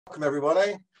Welcome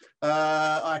everybody.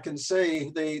 I can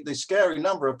see the scary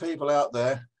number of people out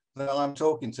there that I'm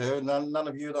talking to, and none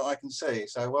of you that I can see,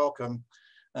 so welcome.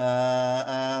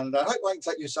 And I hope I can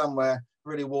take you somewhere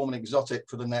really warm and exotic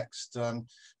for the next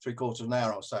 3/4 of an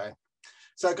hour or so.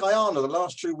 So Guyana, the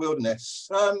last true wilderness.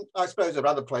 I suppose there are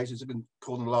other places that have been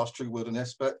called the last true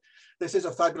wilderness, but this is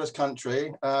a fabulous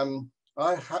country.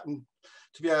 I happen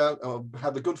to be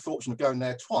have the good fortune of going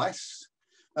there twice.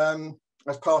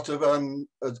 As part of,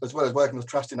 as well as working with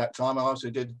trust in that time, I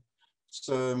also did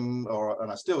some,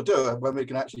 and I still do, when we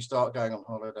can actually start going on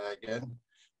holiday again,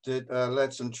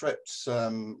 led some trips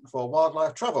for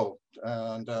wildlife travel.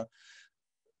 And I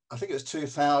think it was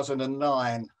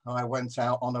 2009, I went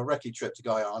out on a recce trip to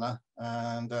Guyana,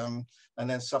 and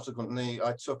then subsequently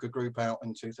I took a group out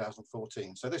in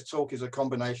 2014. So this talk is a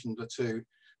combination of the two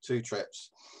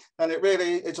trips. And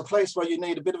it's a place where you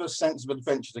need a bit of a sense of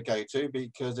adventure to go to,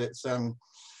 because it's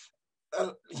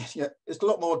it's a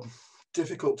lot more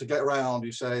difficult to get around,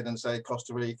 you say, than say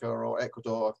Costa Rica or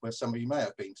Ecuador, where some of you may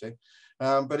have been to.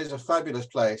 But it's a fabulous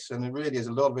place, and it really is,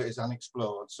 a lot of it is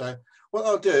unexplored. So what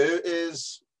I'll do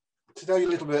is to tell you a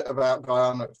little bit about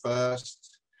Guyana at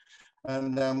first,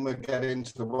 and then we'll get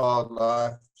into the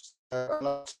wildlife. And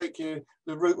I'll take you,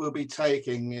 the route we'll be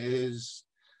taking is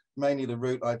mainly the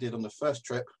route I did on the first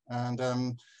trip, and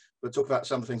we'll talk about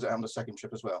some things that happened on the second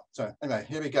trip as well. So anyway,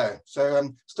 here we go. So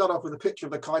start off with a picture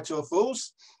of the Kaitoa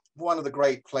Falls, one of the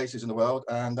great places in the world,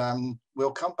 and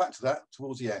we'll come back to that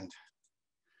towards the end.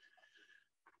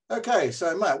 Okay,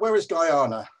 so Matt, where is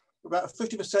Guyana? About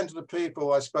 50% of the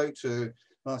people I spoke to,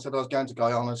 when I said I was going to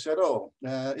Guyana, said, oh,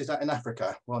 is that in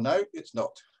Africa? Well, no, it's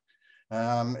not.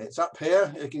 It's up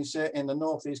here. You can see it in the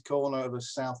northeast corner of the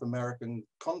South American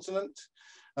continent,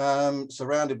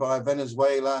 surrounded by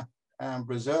Venezuela and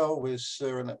Brazil, with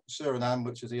Suriname,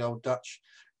 which is the old Dutch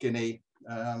Guinea,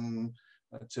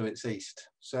 to its east.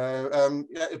 So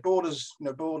yeah, it borders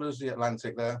the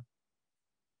Atlantic there,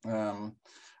 yeah,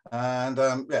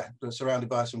 they're surrounded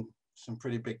by some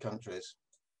pretty big countries.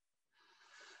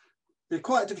 Be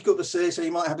quite difficult to see, so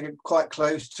you might have to get quite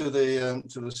close to the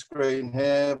screen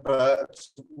here. But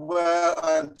where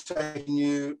I'm taking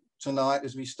you tonight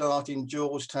is we start in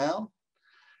Georgetown,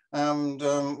 and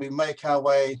we make our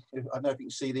way, I don't know if you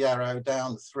can see the arrow,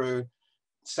 down through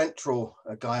central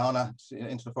Guyana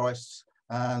into the forests,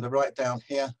 and right down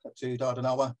here to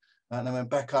Dardanelles, and then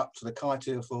back up to the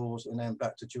Kaitoa Falls, and then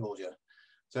back to Georgia.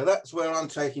 So that's where I'm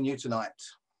taking you tonight.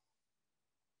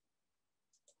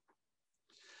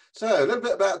 So a little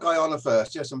bit about Guyana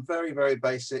first. Just some very, very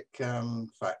basic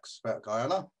facts about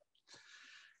Guyana.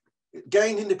 It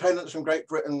gained independence from Great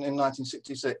Britain in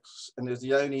 1966 and is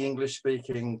the only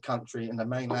English-speaking country in the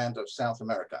mainland of South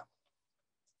America.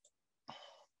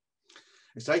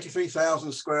 It's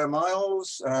 83,000 square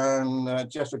miles, and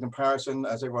just for comparison,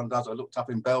 as everyone does, I looked up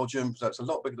in Belgium, so it's a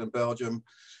lot bigger than Belgium.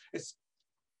 It's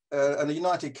and the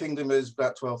United Kingdom is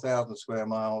about 12,000 square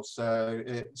miles, so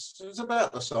it's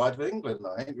about the size of England,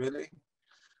 I think, really.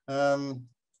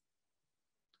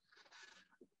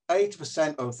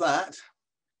 80% of that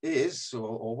is,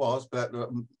 or was, but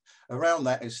around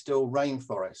that is still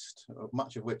rainforest,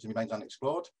 much of which remains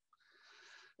unexplored.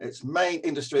 Its main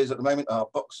industries at the moment are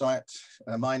bauxite,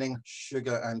 mining,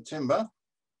 sugar and timber.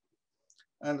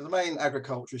 And the main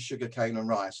agriculture is sugar cane and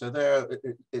rice. So there,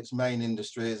 its main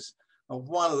industries. And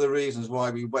one of the reasons why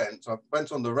we went, I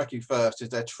went on the recce first, is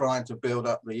they're trying to build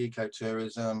up the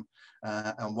ecotourism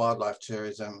and wildlife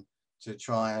tourism to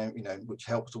try and, which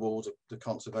helps towards the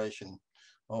conservation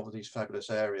of these fabulous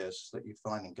areas that you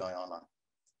find in Guyana.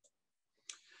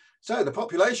 So the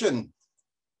population,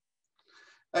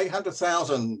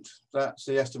 800,000, that's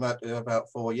the estimate about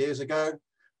 4 years ago.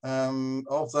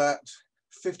 Of that,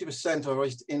 50% are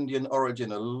East Indian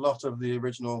origin. A lot of the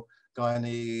original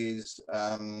Guyanese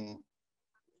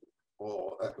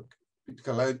or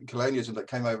colonialism that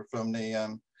came over from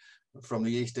the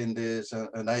East Indies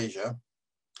and Asia.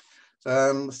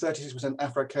 36%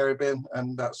 Afro-Caribbean,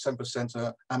 and about 7%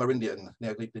 are Amerindian,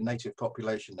 the native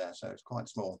population there, so it's quite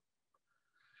small.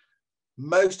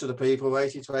 Most of the people,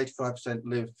 80 to 85%,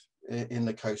 live in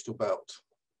the coastal belt.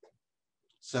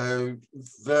 So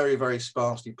very, very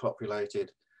sparsely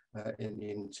populated in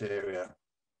the interior.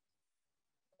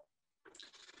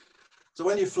 So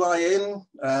when you fly in,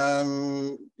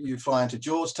 you fly into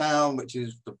Georgetown, which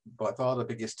is by far the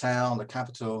biggest town, the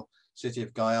capital city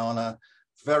of Guyana.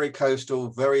 Very coastal,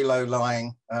 very low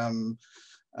lying, and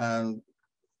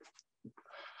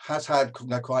has had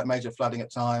quite major flooding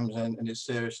at times, and is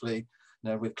seriously,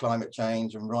 with climate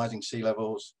change and rising sea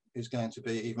levels, is going to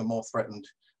be even more threatened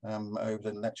over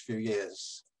the next few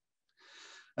years.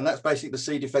 And that's basically the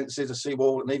sea defences, the sea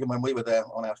wall. And even when we were there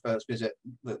on our first visit,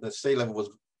 the sea level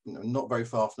was not very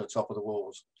far from the top of the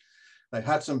walls. They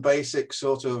had some basic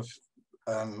sort of,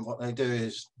 what they do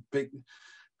is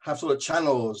have sort of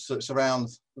channels that surround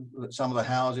some of the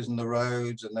houses and the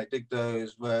roads, and they dig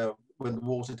those where when the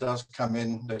water does come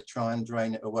in, they try and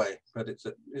drain it away. But it's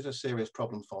a serious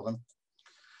problem for them.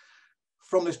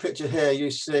 From this picture here,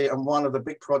 you see, and one of the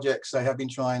big projects they have been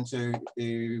trying to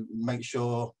make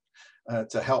sure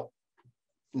to help,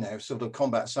 sort of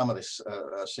combat some of this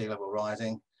sea level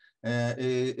rising,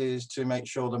 is to make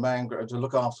sure to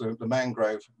look after the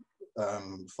mangrove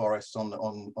forests on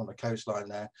the coastline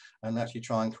there, and actually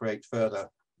try and create further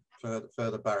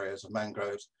barriers of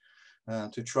mangroves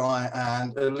to try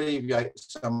and alleviate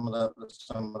some of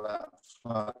that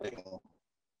flooding.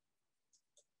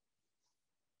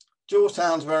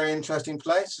 Georgetown's a very interesting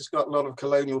place. It's got a lot of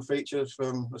colonial features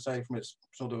from its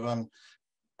sort of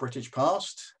British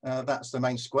past. That's the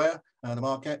main square, the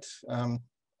market, and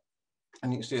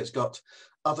you can see it's got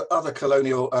other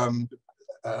colonial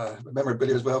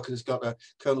memorabilia as well, because it's got a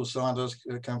Colonel Sanders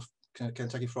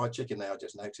Kentucky Fried Chicken there, I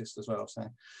just noticed as well. So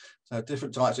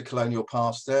different types of colonial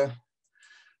past there.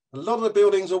 A lot of the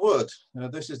buildings are wood.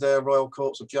 This is their Royal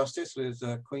Courts of Justice with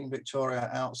Queen Victoria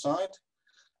outside.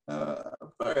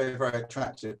 Very, very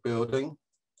attractive building.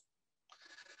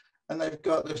 And they've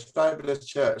got this fabulous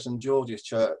church, St George's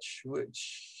Church,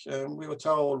 which we were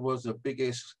told was the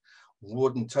biggest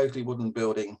totally wooden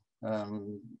building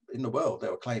in the world, they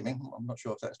were claiming. I'm not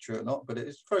sure if that's true or not, but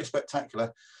it's very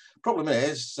spectacular. Problem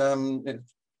is,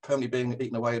 it's permanently being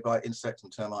eaten away by insects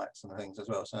and termites and things as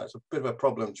well. So it's a bit of a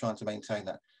problem trying to maintain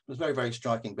that. It's a very, very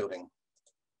striking building.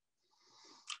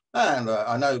 And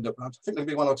I know that I think there'll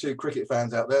be one or two cricket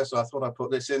fans out there, so I thought I'd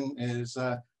put this in. Is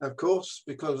of course,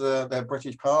 because they're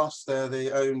British past, they're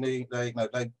the only they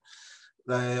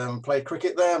play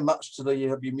cricket there, much to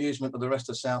the amusement of the rest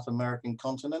of the South American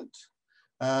continent.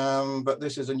 But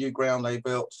this is a new ground they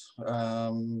built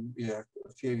a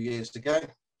few years ago,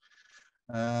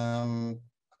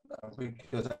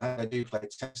 because they do play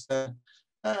test there,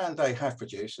 and they have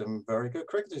produced some very good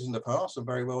cricketers in the past, some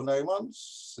very well-known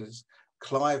ones. There's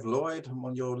Clive Lloyd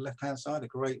on your left-hand side, a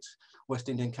great West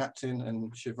Indian captain,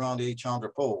 and Shivrani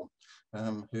Chandrapal,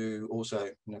 who also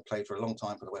played for a long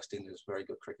time for the West Indies, very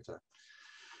good cricketer.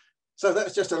 So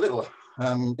that's just a little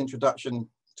introduction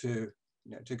to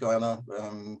Guyana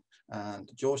and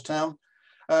Georgetown.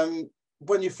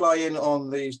 When you fly in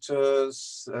on these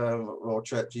tours or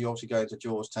trips, you obviously go into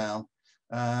Georgetown,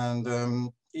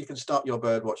 and you can start your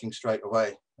bird watching straight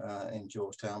away in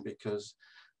Georgetown, because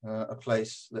a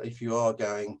place that if you are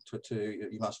going to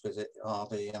you must visit are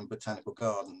the botanical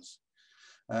gardens.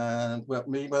 And well,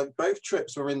 both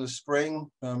trips were in the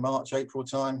spring, March, April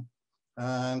time,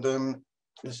 and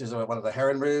this is one of the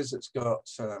heronries. It's got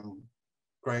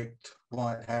great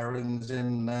white herons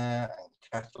in there, and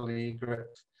cattle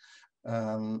egret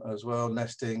as well,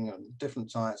 nesting, and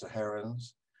different types of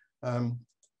herons. And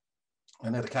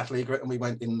they're the cattle egret, and we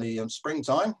went in the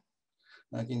springtime.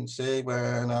 You can see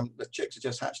where the chicks are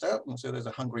just hatched out, and so there's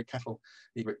a hungry cattle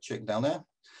egret chick down there.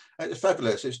 It's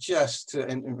fabulous. It's just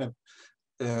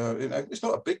it's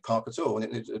not a big park at all,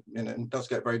 and it does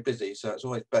get very busy, so it's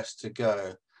always best to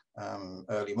go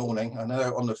early morning. I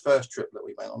know on the first trip that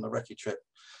we went, on the recce trip,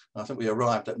 I think we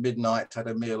arrived at midnight, had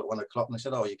a meal at 1 o'clock, and they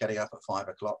said, "Oh, you're getting up at 5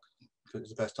 o'clock because it's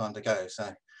the best time to go."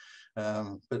 So,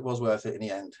 but it was worth it in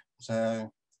the end.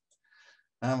 So,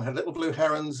 we had little blue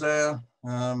herons there,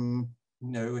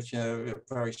 which are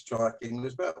very striking.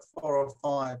 There's about 4 or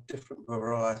 5 different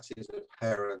varieties of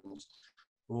herons,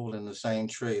 all in the same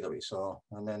tree that we saw,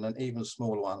 and then an even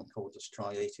smaller one called the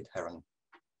striated heron.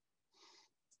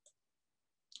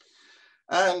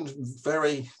 And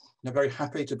very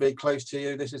happy to be close to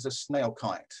you. This is a snail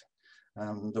kite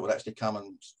that will actually come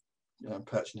and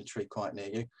perch in a tree quite near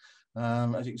you.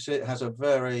 As you can see, it has a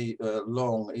very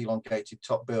long, elongated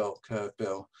top bill, curved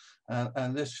bill,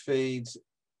 and this feeds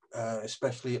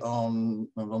especially on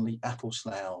the apple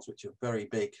snails, which are very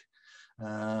big,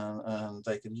 and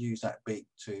they can use that beak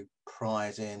to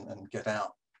prise in and get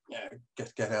out,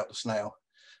 get out the snail.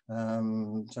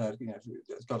 So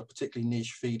it's got a particularly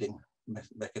niche feeding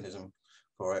mechanism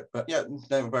for it. But yeah,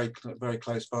 they were very, very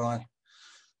close by.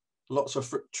 Lots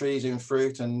of trees in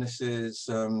fruit, and this is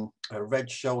a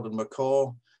red-shouldered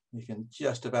macaw. You can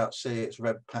just about see its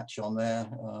red patch on there,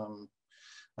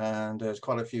 and there's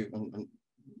quite a few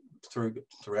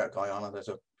throughout Guyana. There's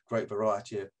a great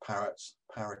variety of parrots,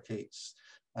 parakeets,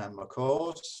 and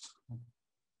macaws.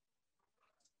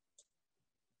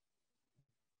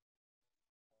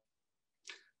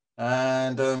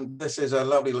 And this is a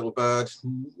lovely little bird,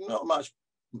 not much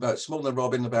about smaller than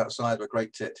robin, about the size of a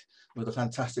great tit, with a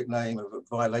fantastic name of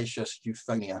violaceous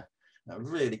euphonia.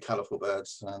 Really colourful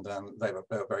birds, and they were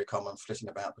very common, flitting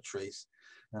about the trees.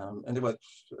 And there were,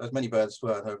 as many birds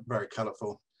were, they were very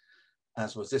colourful,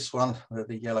 as was this one,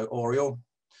 the yellow oriole.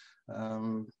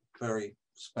 Very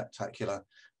spectacular,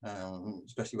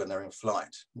 especially when they're in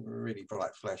flight. Really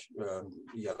bright flesh,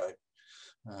 yellow,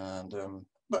 and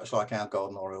much like our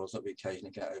golden orioles that we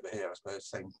occasionally get over here, I suppose,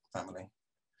 same family.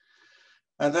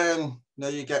 And then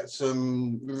you get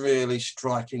some really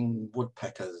striking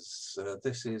woodpeckers.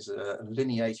 This is a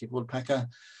lineated woodpecker,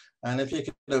 and if you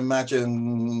can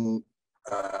imagine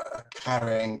a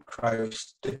carrion crow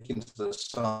sticking to the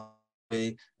side,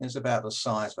 it's about the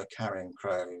size of a carrion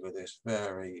crow, with this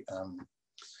very,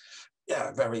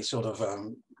 very sort of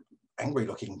angry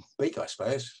looking beak, I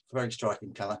suppose. Very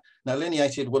striking colour. Now,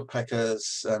 lineated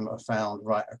woodpeckers are found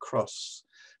right across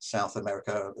South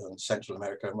America and Central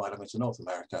America and right up into North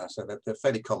America. So they're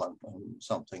fairly common, and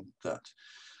something that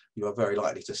you are very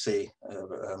likely to see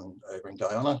over in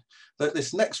Guyana. But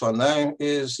this next one though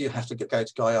is, you have to go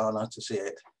to Guyana to see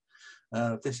it.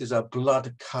 This is a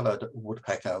blood-coloured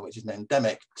woodpecker, which is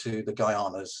endemic to the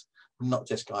Guyanas, not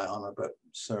just Guyana, but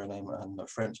Suriname and the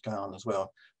French Guyana as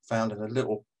well, found in a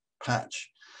little patch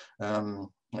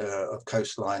of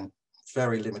coastline,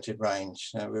 very limited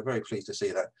range. We're very pleased to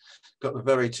see that. Got the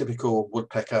very typical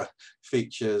woodpecker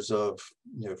features of,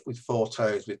 with 4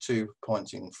 toes, with 2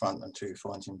 pointing front and 2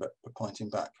 pointing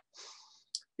back.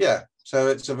 Yeah, so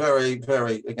it's a very,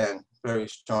 again, very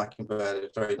striking bird.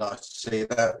 It's very nice to see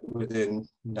that within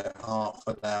half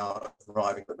an hour of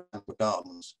arriving at the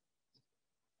gardens.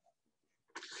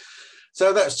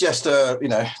 So that's just a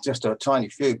tiny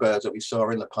few birds that we saw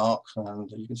in the park, and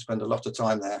you can spend a lot of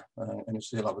time there, and you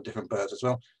see a lot of different birds as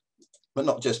well, but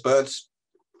not just birds.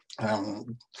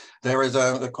 There is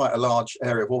quite a large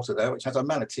area of water there which has a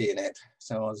manatee in it,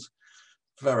 so I was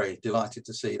very delighted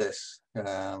to see this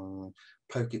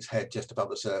poke its head just above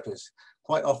the surface.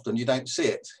 Quite often you don't see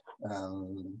it,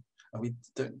 and we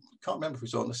can't remember if we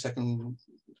saw it on the second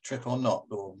trip or not,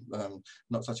 or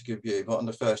not such a good view, but on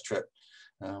the first trip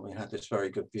we had this very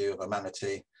good view of a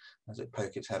manatee as it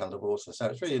poked its head underwater. So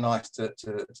it's really nice to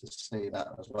see that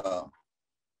as well.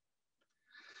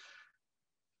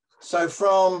 So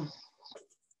from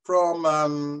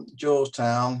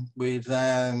Georgetown, we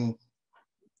then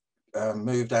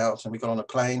moved out and we got on a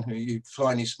plane. You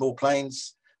fly in these small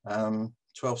planes,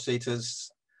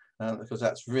 12-seaters, because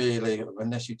that's really,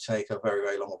 unless you take a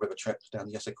very long river trip down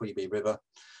the Essequibo River,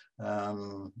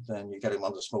 then you get in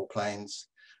one of the small planes.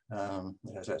 So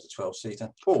it's a 12-seater.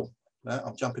 Oh,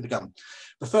 I'm jumping the gun.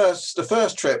 The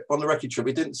first trip, on the recce trip,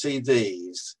 we didn't see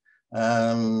these.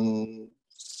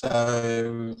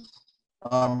 So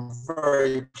I'm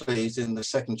very pleased in the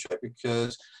second trip,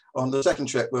 because on the second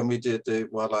trip, when we did the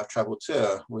wildlife travel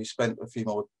tour, we spent a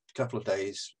couple of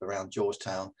days around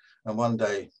Georgetown, and one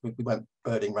day we went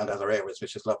birding around other areas,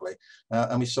 which is lovely,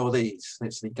 and we saw these.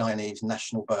 It's the Guyanese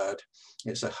national bird.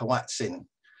 It's a hoatzin,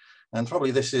 and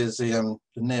probably this is the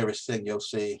nearest thing you'll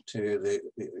see to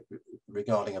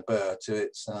regarding a bird to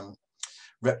its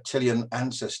reptilian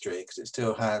ancestry, because it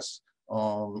still has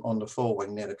on the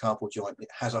forewing near the carpal joint, it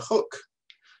has a hook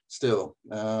still.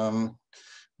 So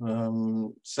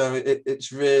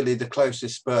it's really the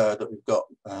closest bird that we've got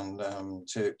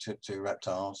to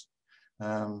reptiles.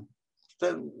 You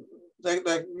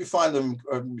find them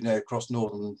across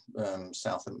northern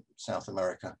South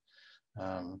America,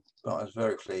 but I was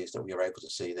very pleased that we were able to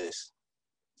see this.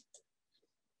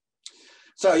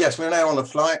 So yes, we're now on a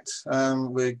flight.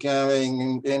 We're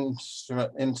going into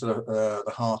the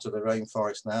heart of the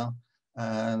rainforest now,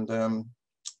 and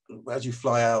as you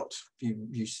fly out,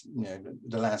 the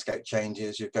landscape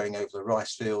changes. You're going over the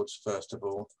rice fields first of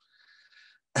all,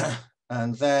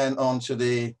 and then on to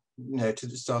the to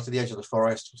the start of the edge of the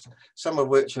forest, some of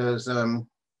which has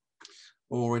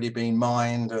already been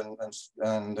mined, and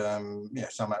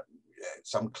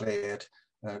some cleared,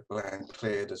 land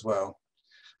cleared as well.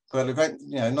 But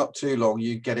not too long,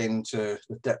 you get into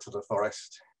the depth of the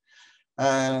forest,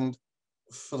 and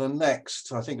for the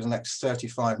next, I think it was the next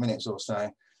 35 minutes or so,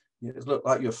 it looked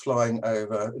like you're flying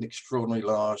over an extraordinarily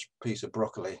large piece of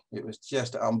broccoli. It was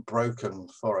just an unbroken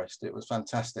forest. It was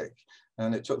fantastic,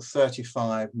 and it took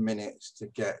 35 minutes to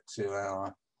get to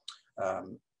our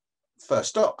first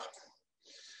stop,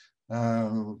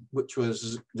 which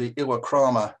was the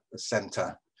Iwakrama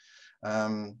Center.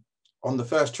 On the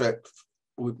first trip,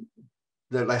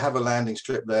 they have a landing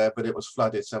strip there, but it was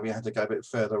flooded, so we had to go a bit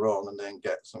further on and then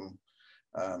get some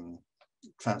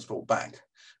transport back.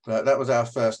 But that was our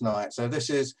first night. So this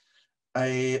is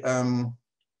a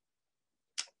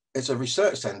it's a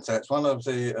research centre. It's one of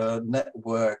the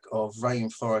network of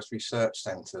rainforest research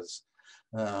centres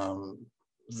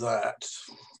that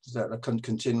are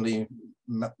continually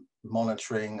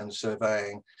monitoring and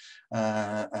surveying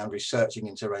and researching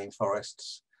into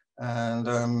rainforests.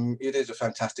 And it is a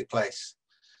fantastic place.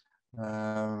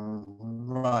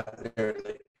 Right there in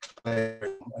the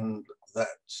clearing, and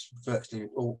that's virtually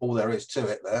all there is to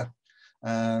it there.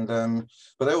 And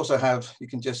but they also have, you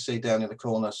can just see down in the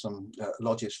corner, some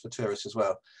lodges for tourists as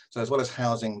well. So as well as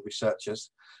housing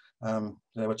researchers,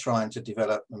 they were trying to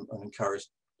develop and encourage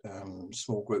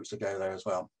small groups to go there as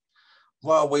well.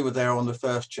 While we were there on the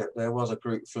first trip, there was a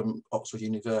group from Oxford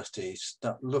University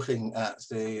looking at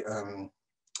the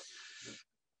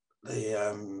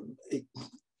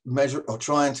measure, or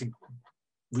trying to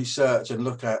research and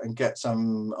look at and get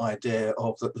some idea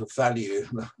of the value,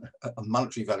 a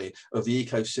monetary value of the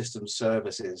ecosystem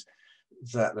services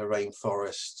that the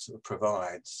rainforest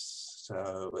provides.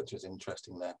 So, which is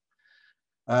interesting there.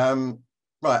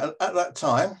 Right, and at that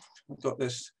time, we've got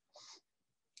this,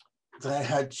 they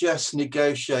had just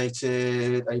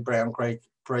negotiated a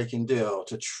groundbreaking deal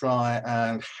to try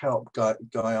and help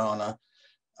Guyana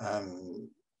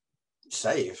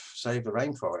save the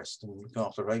rainforest and look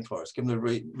after the rainforest, give them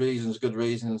the good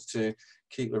reasons to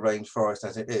keep the rainforest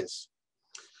as it is.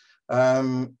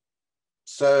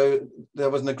 So there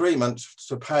was an agreement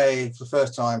to pay for the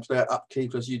first time for their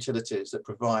upkeep as utilities that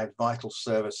provide vital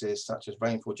services such as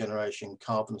rainfall generation,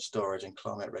 carbon storage, and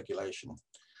climate regulation.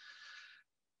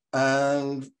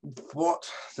 And what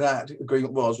that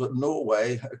agreement was that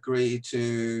Norway agreed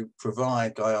to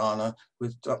provide Guyana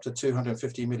with up to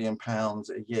 £250 million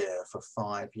a year for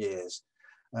 5 years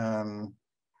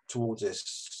towards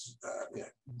this,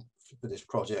 for this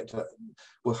project that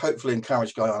will hopefully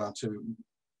encourage Guyana to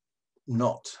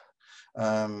not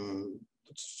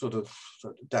sort of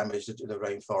damage the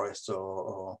rainforests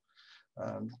or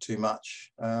too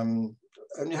much.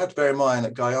 And you have to bear in mind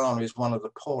that Guyana is one of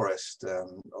the poorest of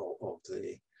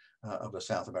the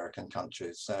South American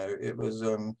countries, so it was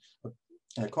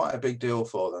quite a big deal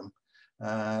for them,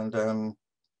 and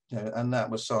and that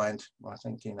was signed, I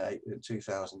think, in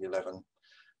 2011,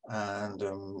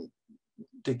 and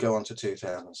did go on to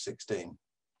 2016.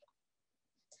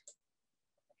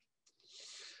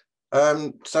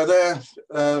 So there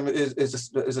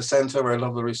is a centre where a lot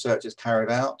of the research is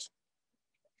carried out.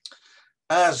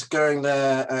 As going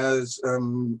there as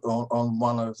on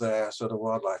one of their sort of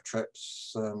wildlife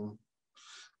trips,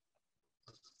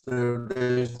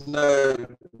 there's no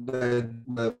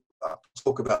I'll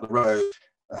talk about the road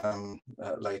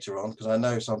later on, because I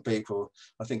know some people,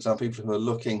 I think some people who are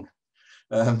looking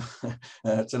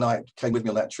tonight came with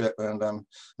me on that trip, and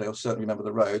they'll certainly remember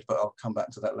the road, but I'll come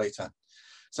back to that later.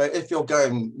 So if you're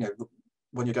going,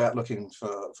 when you go out looking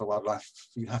for wildlife,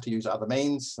 you have to use other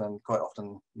means, and quite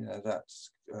often,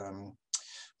 that's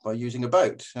by using a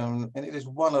boat. And it is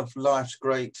one of life's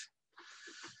great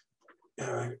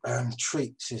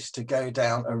treats, is to go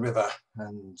down a river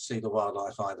and see the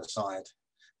wildlife either side.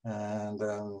 And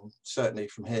certainly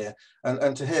from here,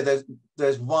 and to here,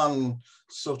 there's one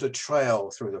sort of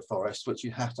trail through the forest which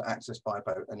you have to access by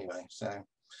boat anyway. So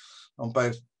on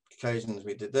both occasions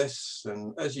we did this,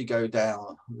 and as you go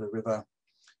down the river,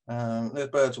 there's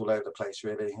birds all over the place,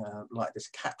 really, like this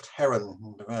capped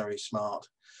heron, very smart,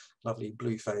 lovely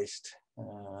blue-faced,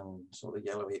 sort of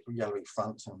yellowy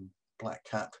front and black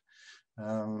cap.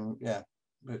 Yeah,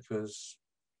 which was,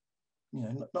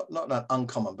 not an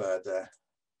uncommon bird there.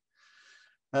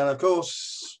 And of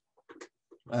course,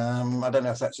 I don't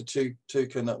know if that's a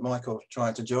toucan that Michael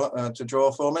tried to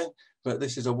draw for me, but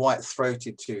this is a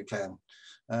white-throated toucan,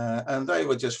 and they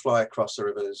would just fly across the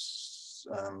rivers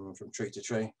from tree to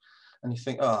tree. And you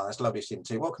think, oh, that's lovely seeing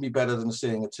two. What can be better than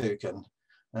seeing a toucan?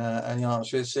 And the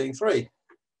answer is seeing 3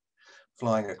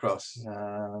 flying across.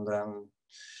 And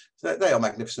so they are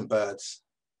magnificent birds.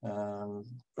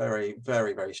 Very,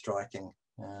 very, very striking.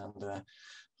 And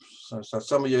so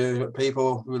some of you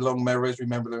people with long memories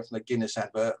remember them from the Guinness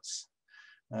adverts.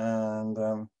 And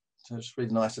so it's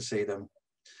really nice to see them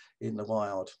in the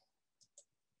wild.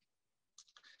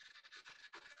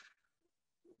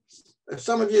 If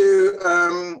some of you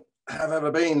have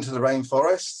ever been to the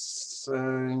rainforests,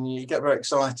 and you get very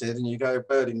excited and you go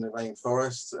birding in the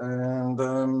rainforest, and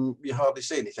you hardly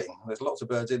see anything. There's lots of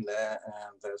birds in there,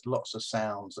 and there's lots of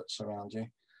sounds that surround you,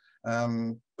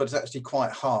 but it's actually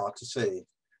quite hard to see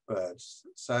birds.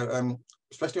 So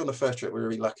especially on the first trip, we were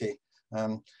really lucky,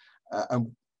 and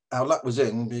our luck was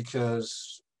in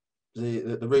because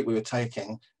the route we were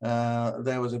taking,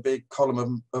 there was a big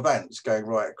column of ants going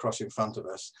right across in front of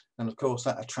us, and of course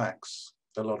that attracts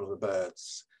a lot of the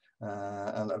birds.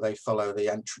 and they follow the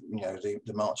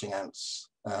the marching ants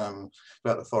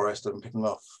throughout the forest and pick them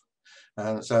off.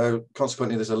 And so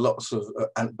consequently, there's a lots of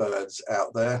ant birds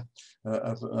out there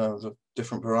of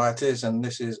different varieties, and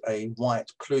this is a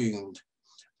white plumed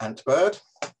ant bird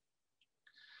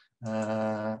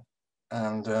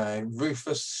and a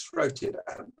rufous-throated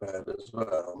ant bird as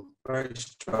well. Very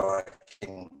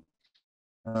striking,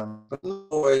 but not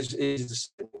always easy to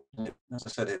see. As I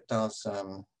said, it does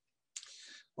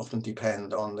often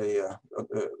depend on the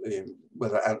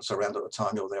whether ants are around at the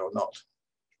time you're there or not.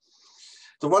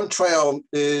 The one trail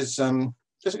is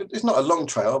it's not a long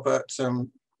trail, but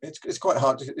it's quite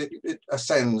hard. It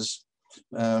ascends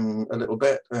a little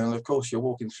bit, and of course you're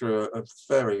walking through a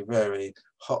very, very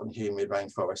hot and humid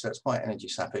rainforest, so it's quite energy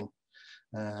sapping.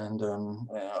 And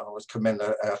I always commend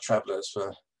our travellers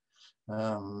for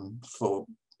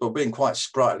being quite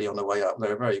sprightly on the way up.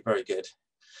 They're very, very good.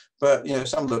 But you know,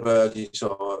 some of the birds you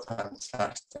saw are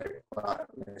fantastic, like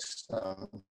this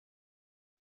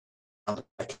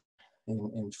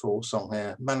in full song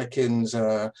here. Manakins,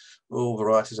 all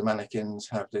varieties of manakins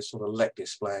have this sort of leg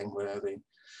displaying where the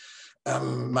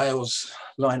males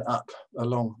line up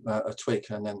along a twig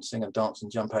and then sing and dance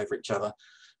and jump over each other,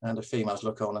 and the females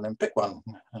look on and then pick one,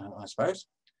 I suppose.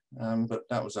 But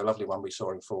that was a lovely one we saw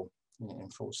in full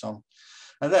song.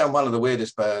 And then one of the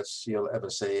weirdest birds you'll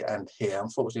ever see and hear,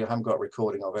 unfortunately I haven't got a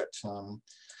recording of it,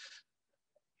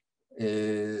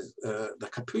 is the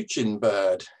capuchin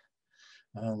bird.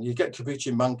 You get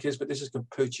capuchin monkeys, but this is a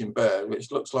capuchin bird, which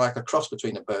looks like a cross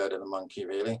between a bird and a monkey,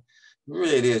 really.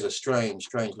 Really is a strange,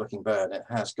 strange looking bird. It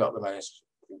has got the most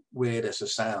weirdest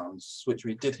of sounds, which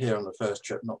we did hear on the first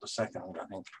trip, not the second, I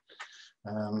think.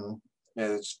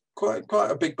 Yeah, it's quite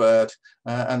a big bird,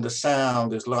 and the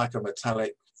sound is like a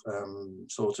metallic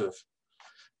sort of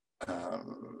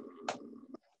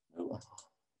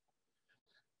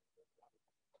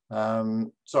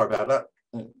sorry about that.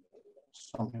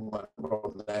 Something went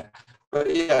wrong there,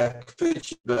 but yeah,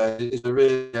 capuchin bird is a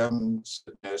really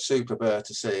super bird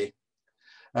to see.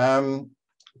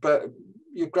 But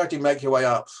you gradually make your way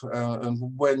up, and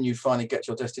when you finally get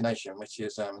to your destination, which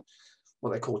is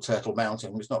what they call Turtle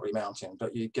Mountain, it's not really mountain,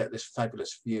 but you get this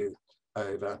fabulous view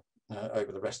over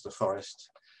the rest of the forest,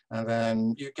 and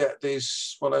then you get these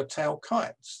swallowtail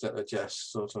kites that are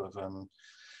just sort of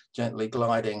gently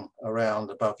gliding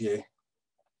around above you.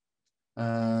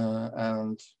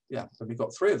 And yeah, so we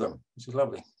got 3 of them, which is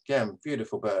lovely. Again,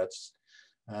 beautiful birds.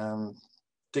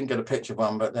 Didn't get a picture of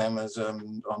one, but then was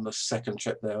on the second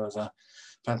trip there was a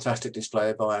fantastic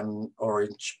display by an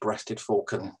orange-breasted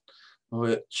falcon,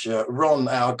 which Ron,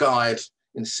 our guide,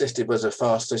 insisted was the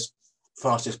fastest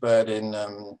bird in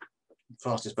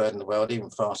the world, even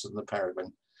faster than the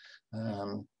peregrine.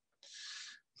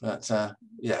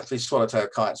 Yeah, these swallowtail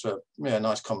kites were a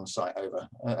nice common sight over,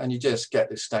 and you just get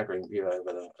this staggering view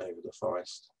over the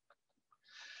forest.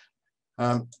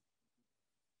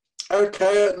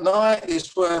 Okay, at night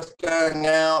it's worth going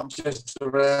out just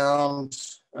around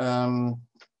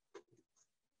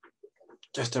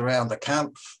the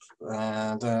camp,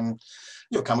 and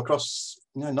you'll come across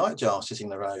nightjar sitting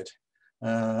in the road.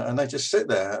 And they just sit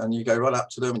there, and you go right up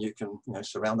to them, and you can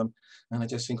surround them, and they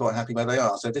just seem quite happy where they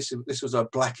are. So this was a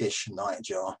blackish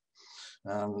nightjar,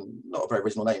 not a very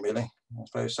original name really. I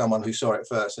suppose someone who saw it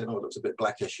first said, "Oh, it looks a bit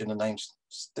blackish," and the name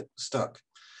stuck.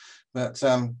 But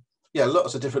yeah,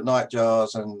 lots of different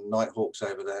nightjars and nighthawks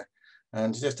over there,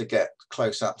 and just to get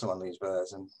close up to one of these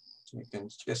birds, and you can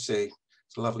just see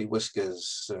its lovely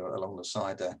whiskers along the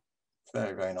side there.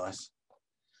 Very, very nice.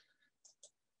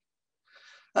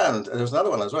 And there was another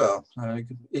one as well,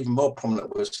 even more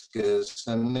prominent whiskers,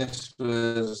 and this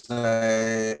was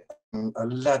a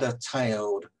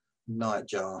ladder-tailed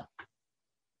nightjar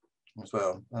as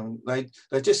well. They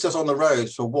just sit on the road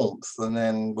for warmth, and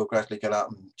then we'll gradually get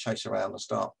up and chase around and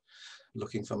start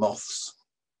looking for moths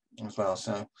as well.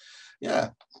 So yeah,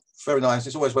 very nice.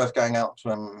 It's always worth going out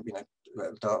at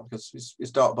the dark, because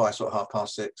it's dark by sort of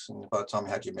 6:30, and by the time you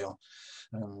had your meal,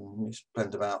 you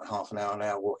spend about half an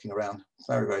hour walking around.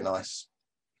 Very, very nice.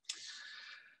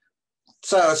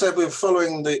 So I said we're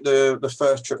following the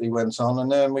first trip we went on,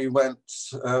 and then we went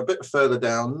a bit further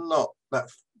down, not that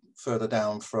further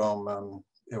down from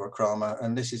Irakrama,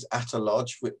 and this is Atta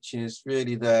Lodge, which is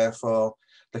really there for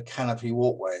the canopy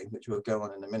walkway, which we'll go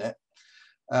on in a minute.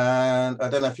 And I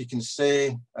don't know if you can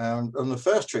see, on the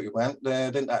first trip we went, they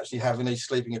didn't actually have any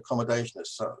sleeping accommodation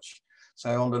as such.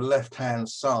 So on the left-hand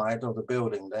side of the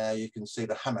building there, you can see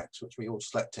the hammocks, which we all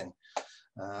slept in,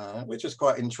 which was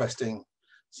quite interesting,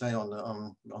 say on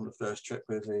the first trip,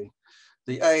 with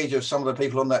the age of some of the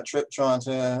people on that trip trying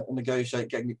to negotiate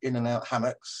getting in and out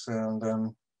hammocks.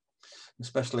 And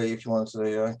especially if you wanted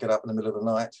to get up in the middle of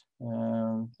the night.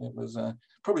 It was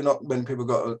probably not when people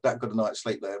got that good a night's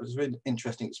sleep there. It was a really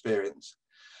interesting experience.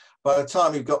 By the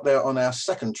time we got there on our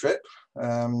second trip,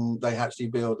 they actually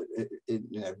built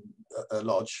a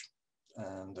lodge,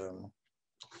 and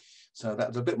so that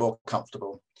was a bit more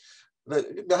comfortable. I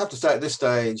have to say at this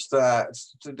stage that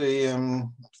the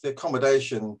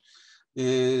accommodation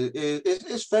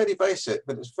is fairly basic,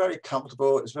 but it's very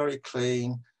comfortable, it's very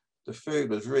clean, the food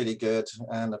was really good,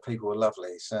 and the people were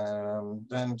lovely. So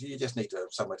and you just need to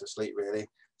have somewhere to sleep, really.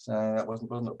 So that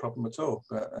wasn't a problem at all.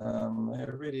 But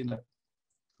they're really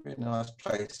nice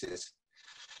places.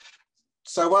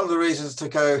 So one of the reasons to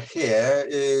go here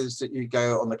is that you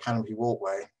go on the canopy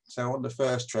walkway. So on the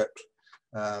first trip,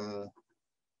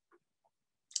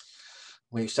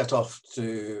 we set off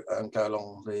to go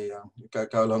along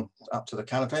go along up to the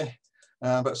canopy,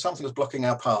 but something was blocking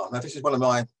our path. Now this is one of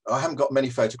mine. I haven't got many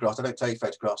photographs. I don't take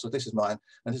photographs, so this is mine,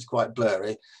 and this is quite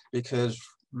blurry because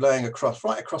laying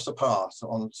right across the path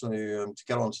to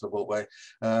get onto the walkway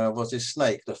was this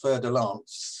snake, the fer de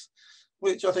lance,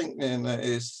 which I think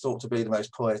is thought to be the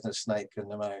most poisonous snake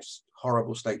and the most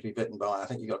horrible snake to be bitten by. I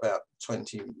think you've got about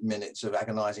 20 minutes of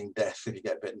agonizing death if you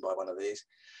get bitten by one of these.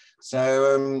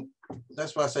 So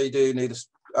that's why I say you do need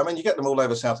I mean, you get them all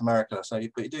over South America,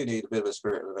 but you do need a bit of a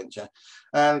spirit of adventure.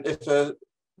 And if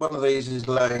one of these is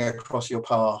laying across your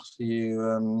path,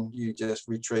 you just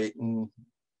retreat and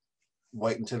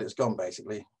wait until it's gone,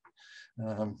 basically.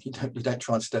 You don't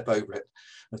try and step over it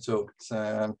at all.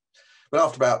 So, but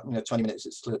after about 20 minutes,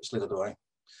 it slithered away.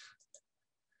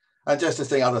 And just to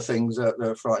think other things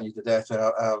that frighten you to death,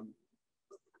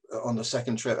 on the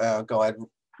second trip, our guide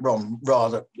Ron,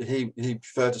 he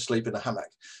preferred to sleep in a hammock.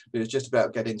 He was just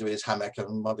about to get into his hammock,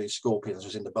 and one of these scorpions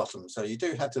was in the bottom. So you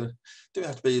do have to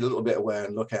be a little bit aware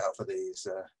and look out for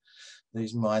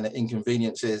these minor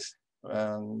inconveniences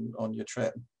on your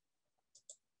trip.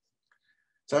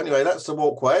 So anyway, that's the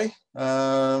walkway.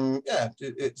 Yeah,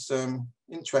 it's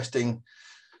interesting.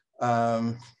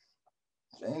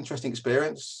 Interesting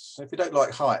experience. If you don't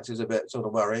like heights, it's a bit sort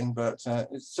of worrying, but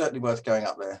it's certainly worth going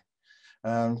up there.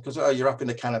 Because you're up in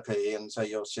the canopy, and so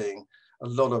you're seeing a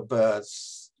lot of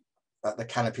birds at the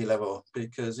canopy level.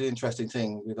 Because the interesting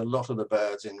thing with a lot of the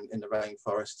birds in the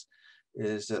rainforest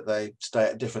is that they stay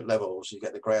at different levels. You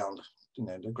get the ground,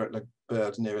 the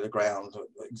birds nearer the ground,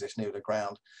 exist near the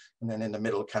ground, and then in the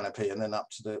middle canopy, and then up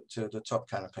to the top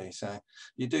canopy. So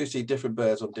you do see different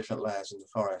birds on different layers in the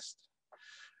forest,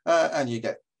 and you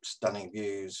get stunning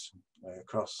views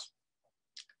across.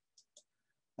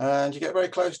 And you get very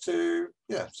close to,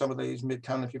 some of these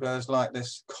mid-canopy birds, like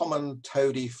this common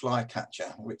toady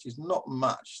flycatcher, which is not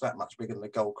that much bigger than the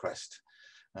goldcrest.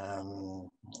 And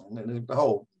the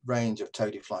whole range of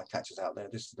toady flycatchers out there.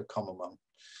 This is the common one,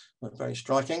 but very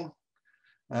striking.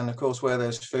 And of course, where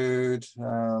there's food,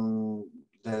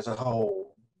 there's a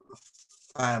whole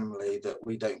family that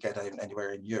we don't get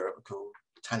anywhere in Europe called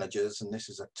tanagers, and this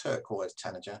is a turquoise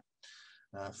tanager.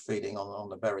 Feeding on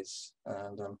the berries,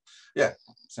 and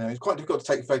so it's quite difficult to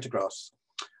take photographs.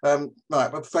 Right,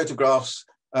 but photographs,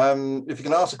 if you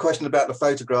can ask a question about the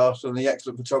photographs and the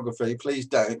excellent photography, please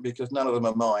don't, because none of them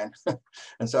are mine,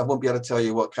 and so I won't be able to tell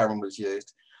you what camera was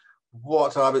used.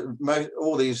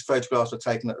 All these photographs were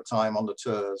taken at the time on the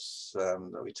tours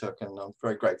that we took, and I'm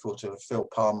very grateful to Phil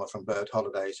Palmer from Bird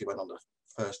Holidays, who went on the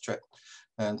first trip,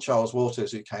 and Charles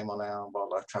Waters, who came on our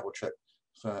wildlife travel trip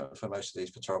for most of these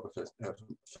photographs.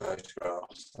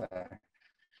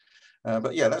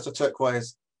 But yeah, that's a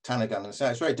turquoise tanager, and so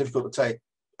it's very difficult to take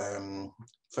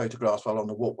photographs while on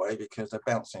the walkway because they're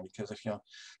bouncing. Because if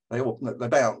they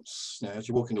bounce, as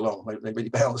you're walking along, they really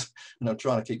bounce, and I'm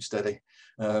trying to keep steady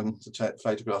to take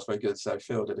photographs very good. So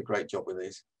Phil did a great job with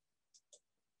these.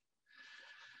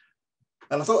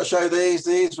 And I thought I'd show these.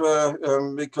 These were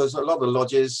because a lot of the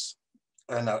lodges,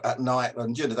 and at night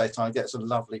and during the daytime, you get some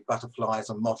lovely butterflies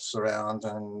and moths around.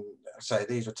 And so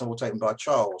these were all taken by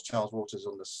Charles Waters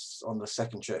on the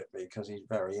second trip, because he's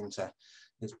very into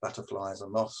his butterflies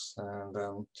and moths.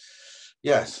 And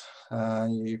yes,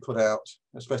 you put out,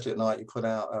 especially at night, you put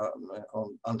out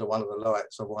under one of the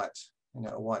lights a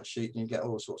white sheet, and you get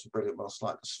all sorts of brilliant moths,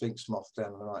 like the sphinx moth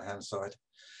down the right hand side.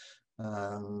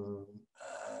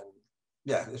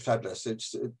 Yeah, it's fabulous.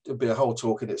 It'd be a whole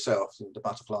talk in itself. The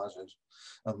butterflies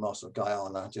and moths of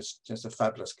Guyana, just a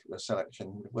fabulous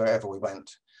selection. Wherever we went,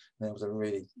 there was a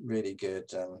really, really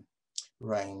good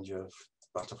range of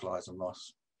butterflies and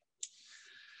moths.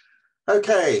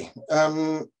 Okay,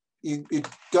 you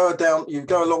go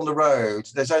along the road.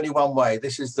 There's only one way.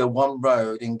 This is the one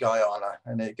road in Guyana,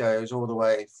 and it goes all the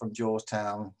way from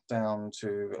Georgetown down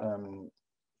to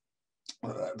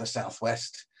the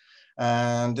southwest.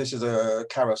 And this is a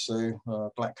carasue,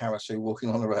 black carasue walking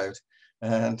on the road.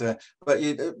 And but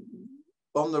you,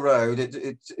 on the road,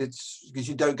 it's because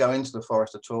you don't go into the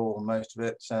forest at all, most of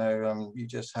it. So you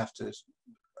just have to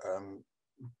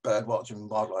bird watch and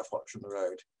wildlife watch from the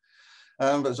road.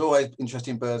 But there's always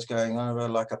interesting birds going over,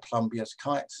 like a plumbeous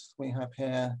kite we have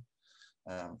here,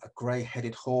 a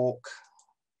grey-headed hawk,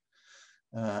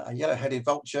 a yellow-headed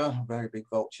vulture, a very big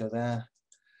vulture there.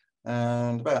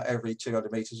 And about every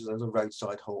 200 meters, there's a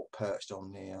roadside hawk perched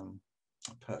on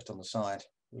the side of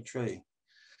the tree.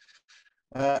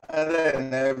 And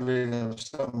then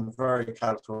some very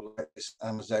colourful, like this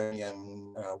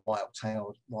Amazonian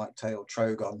white-tailed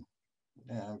trogon,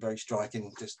 very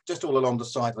striking, just all along the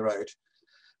side of the road.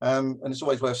 And it's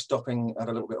always worth stopping at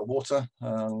a little bit of water.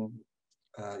 You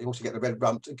also get the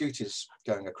red-rumped agoutis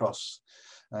going across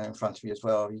in front of you as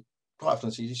well. You quite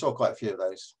often see, you saw quite a few of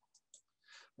those.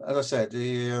 As I said,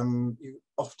 you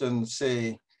often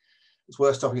see it's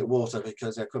worth stopping at water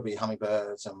because there could be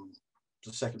hummingbirds. And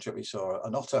the second trip we saw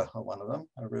an otter on one of them,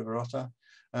 a river otter.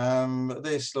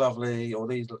 These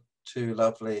two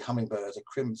lovely hummingbirds are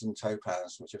crimson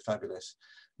topaz, which are fabulous.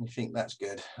 And you think that's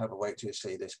good. Have a wait till you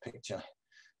see this picture.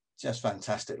 Just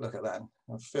fantastic. Look at that.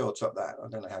 Phil took that. I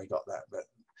don't know how he got that, but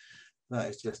that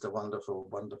is just a wonderful,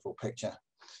 wonderful picture.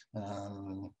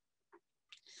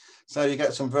 So you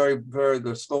get some very, very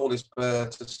good smallest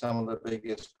birds to some of the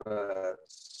biggest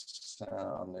birds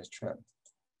on this trip.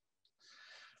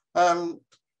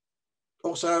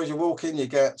 Also, as you're walking, you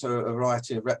get a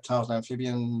variety of reptiles and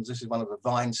amphibians. This is one of the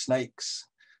vine snakes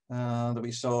that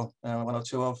we saw one or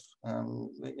two of.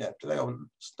 Yeah,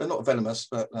 they're not venomous,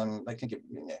 but they can give,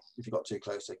 if you got too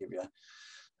close, they give you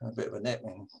a bit of a nip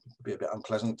and be a bit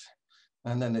unpleasant.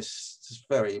 And then this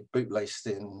very bootlace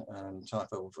thin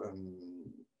type of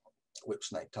whip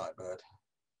snake type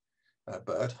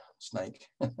snake.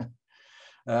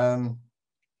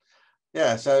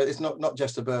 Yeah, so it's not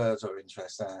just the birds of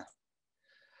interest there.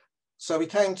 So we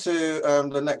came to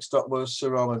the next stop was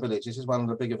Surama village. This is one of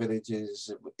the bigger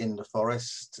villages in the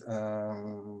forest,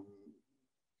 and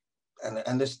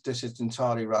this is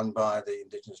entirely run by the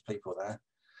indigenous people there.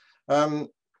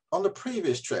 On the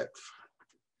previous trip,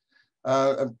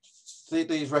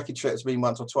 these recce trips have been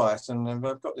once or twice, and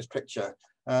I've got this picture.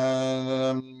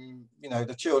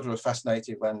 The children were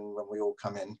fascinated when we all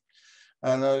come in.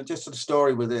 And just the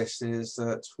story with this is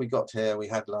that we got here, we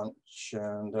had lunch,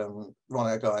 and Ron,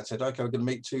 our guide, said, okay, we're going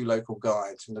to meet two local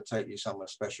guides. I'm going to take you somewhere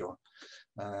special.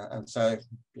 And so,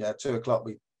 yeah, 2 o'clock,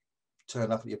 we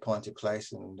turned up at the appointed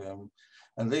place, and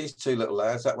these two little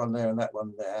lads, that one there and that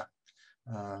one there,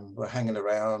 were hanging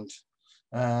around.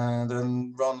 And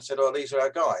then Ron said, oh, these are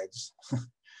our guides.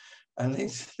 And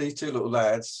these two little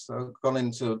lads have gone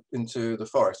into the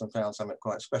forest and found something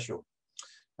quite special.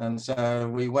 And so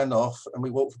we went off and we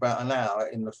walked for about an hour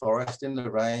in the forest, in the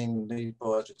rain. These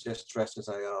boys were just dressed as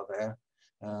they are there,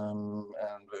 and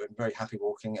we were very happy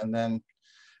walking. And then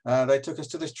they took us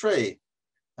to this tree,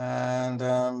 and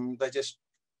they just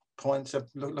pointed,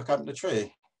 look up at the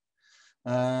tree.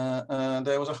 And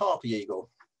there was a harpy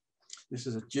eagle. This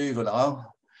is a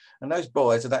juvenile. And those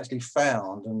boys had actually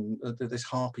found this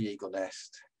harpy eagle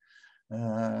nest.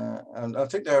 And I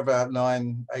think they're about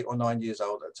 8 or 9 years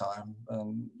old at the time.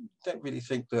 Don't really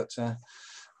think that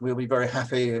we'll be very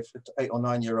happy if 8 or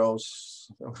 9 year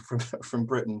olds from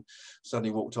Britain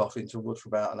suddenly walked off into a wood for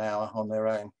about an hour on their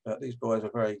own. But these boys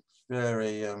are very,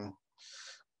 very,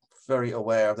 very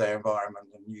aware of their environment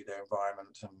and knew their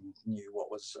environment and knew what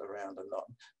was around and not.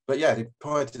 But yeah, they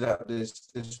pointed out this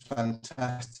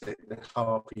fantastic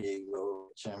harpy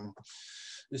eagle,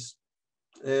 which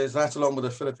is that, along with the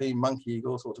Philippine monkey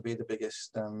eagle, thought to be the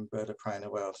biggest bird of prey in the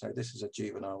world. So this is a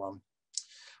juvenile one,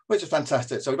 which is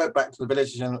fantastic. So we went back to the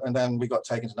village, and then we got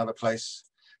taken to another place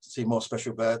to see more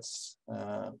special birds,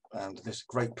 and this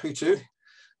great potoo,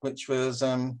 which was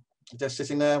just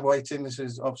sitting there waiting. This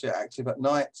is obviously active at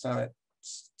night, so it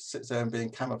sits there and being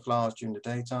camouflaged during the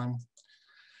daytime.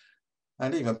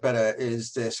 And even better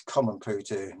is this common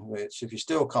potoo, which, if you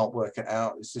still can't work it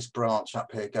out, is this branch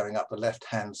up here going up the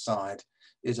left-hand side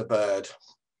is a bird.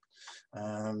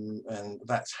 And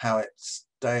that's how it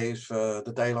stays for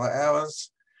the daylight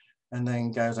hours and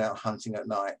then goes out hunting at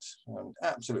night.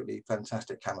 Absolutely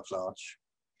fantastic camouflage.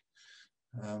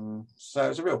 So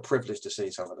it's a real privilege to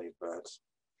see some of these birds.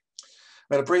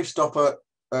 We had a brief stop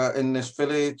in this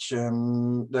village.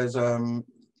 There's a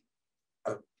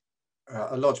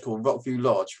lodge called Rockview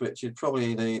Lodge, which is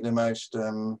probably the most,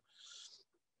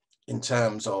 in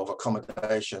terms of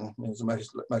accommodation, is the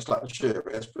most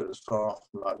luxurious, but it's far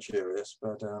from luxurious.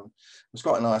 But it's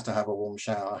quite nice to have a warm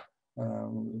shower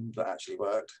that actually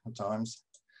worked at times.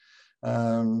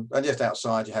 And just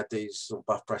outside you had these sort of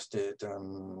buff-breasted,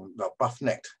 well,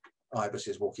 buff-necked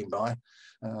ibises walking by,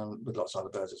 with lots of other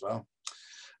birds as well.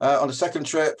 On the second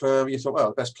trip, you thought, well,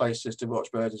 the best place is to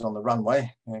watch birds is on the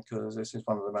runway, because this is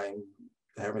one of the main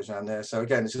areas around there. So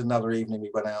again, this is another evening we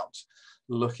went out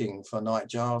looking for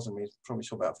nightjars, and we probably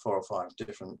saw about 4 or 5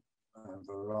 different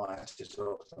varieties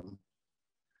of them.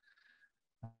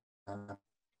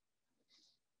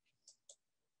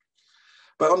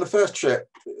 But on the first trip,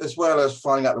 as well as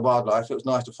finding out the wildlife, it was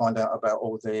nice to find out about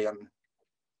all the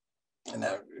you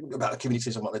know, about the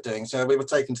communities and what they're doing. So we were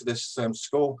taken to this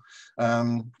school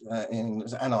in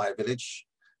Anai village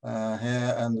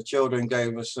here, and the children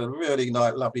gave us a really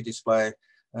nice, lovely display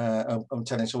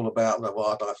telling us all about the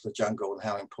wildlife of the jungle and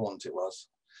how important it was.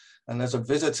 And there's a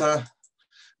visitor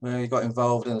who got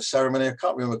involved in a ceremony. I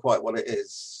can't remember quite what it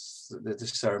is,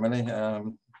 this ceremony,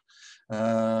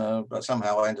 but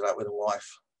somehow I ended up with a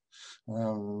wife,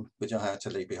 which I had to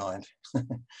leave behind.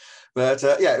 But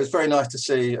yeah, it was very nice to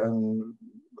see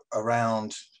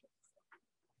around,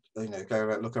 you know, go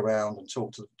around, look around and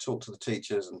talk to the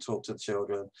teachers and talk to the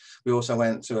children. We also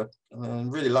went to a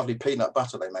really lovely peanut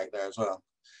butter they make there as well.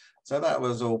 So that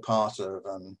was all part of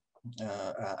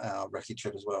our recce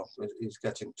trip as well, is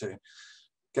getting to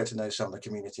get to know some of the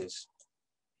communities.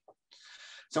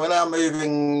 So we're now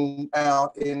moving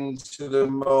out into the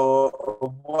more,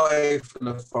 away from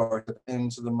the forest,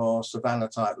 into the more savanna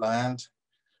type land.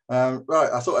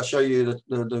 Right, I thought I'd show you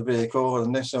the vehicle,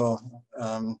 and this will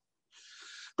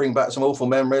bring back some awful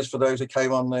memories for those who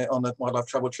came on the wildlife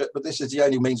travel trip, but this is the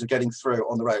only means of getting through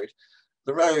on the road.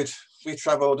 The road, we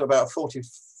travelled about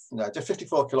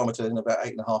 54 kilometres in about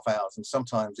 8.5 hours, and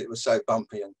sometimes it was so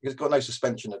bumpy, and it's got no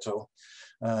suspension at all.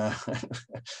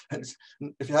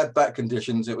 If you had back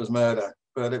conditions, it was murder,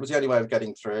 but it was the only way of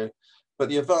getting through. But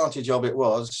the advantage of it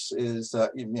is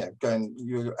that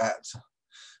you're at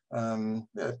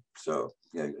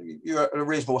you're at a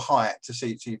reasonable height to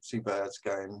see birds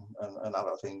going and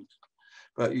other things.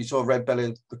 But you saw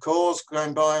red-bellied macaws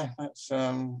going by. That's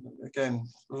again,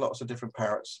 lots of different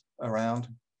parrots around.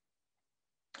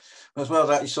 As well as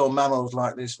that, you saw mammals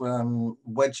like this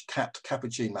wedge-capped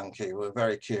capuchin monkey who were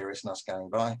very curious in us going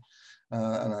by.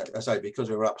 And I say, because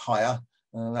we were up higher,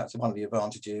 that's one of the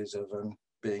advantages of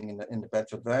being in the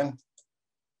Bedford then.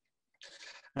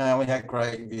 And we had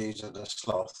great views of the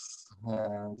sloth.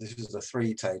 This is a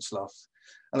 3-toed sloth.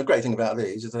 And the great thing about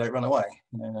these is they don't run away.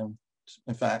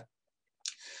 In fact,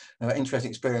 interesting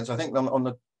experience. I think on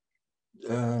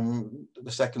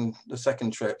the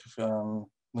second trip,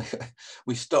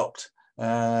 we stopped,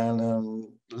 and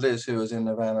Liz, who was in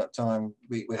the van at the time,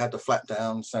 we had the flap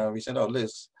down, so we said, "Oh,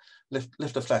 Liz,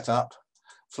 lift the flap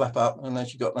up," and then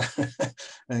she got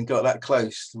and got that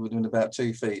close, within about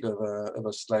 2 feet of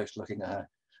a sloth looking at her.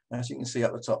 As you can see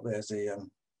up the top, there's the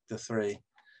three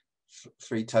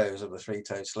toes of the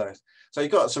 3-toed sloth. So you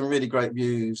got some really great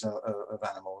views of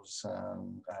animals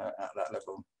at that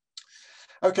level.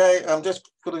 Okay, I'm just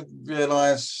got to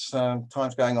realise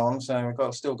time's going on, so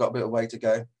we've still got a bit of way to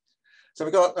go. So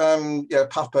we've got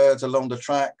puffbirds along the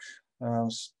track,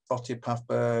 spotted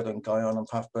puffbird and Guyana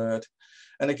puffbird.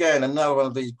 And again, another one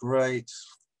of these great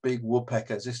big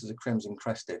woodpeckers. This is a crimson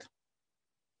crested.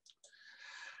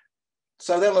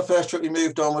 So then on the first trip we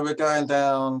moved on, we were going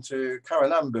down to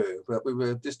Karanambu, but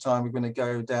this time we're going to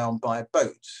go down by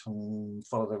boat and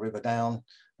follow the river down.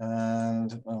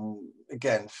 And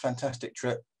again, fantastic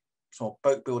trip. Saw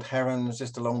boat-billed herons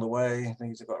just along the way.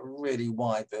 These have got really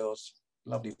wide bills,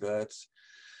 lovely birds.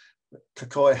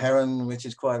 Kakoi heron, which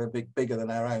is quite bigger than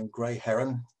our own grey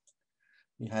heron.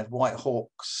 You had white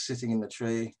hawks sitting in the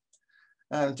tree,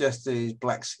 and just these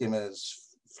black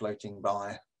skimmers floating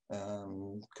by,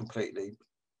 completely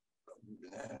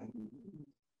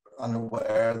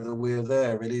unaware that we're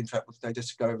there. Really, in fact, they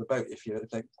just go over the boat. If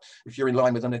you're in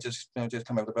line with them, they just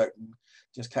come over the boat and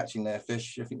just catching their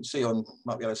fish. If you can see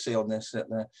might be able to see on this that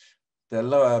their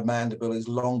lower mandible is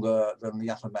longer than the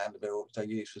upper mandible, which they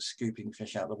use for scooping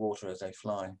fish out of the water as they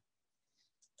fly.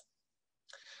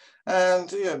 And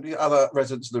the other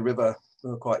residents of the river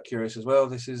were quite curious as well.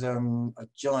 This is a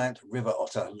giant river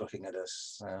otter looking at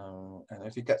us. And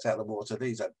if it gets out of the water,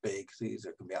 these are big. These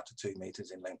can be up to 2 meters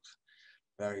in length.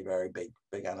 Very, very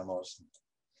big animals.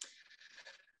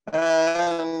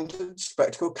 And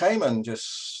spectacled caiman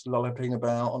just lolloping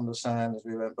about on the sand as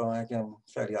we went by. Again,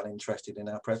 fairly uninterested in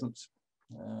our presence.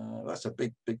 That's a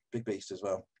big beast as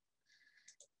well.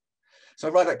 So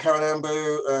right at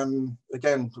Karanambu,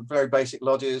 again, very basic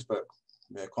lodges, but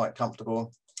quite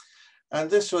comfortable. And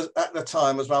this was, at the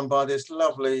time, was run by this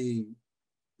lovely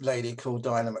lady called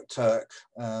Diana McTurk,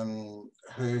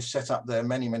 who set up there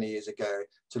many, many years ago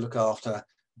to look after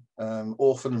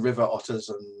orphan river otters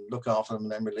and look after them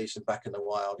and then release them back in the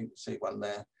wild. You can see one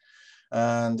there.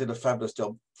 And did a fabulous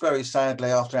job. Very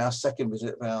sadly, after our second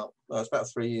visit, it's about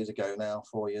 3 years ago now,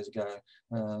 4 years ago,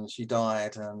 she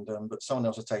died, and but someone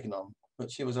else has taken on.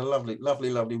 But she was a lovely,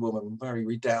 lovely, lovely woman, very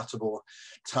redoubtable,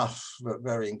 tough, but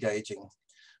very engaging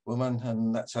woman,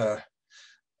 and that's her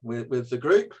with the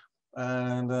group.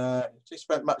 And she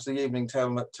spent much of the evening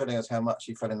telling us how much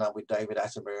she fell in love with David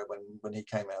Attenborough when he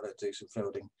came out to do some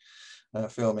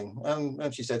filming,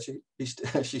 and she said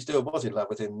she still was in love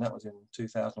with him. That was in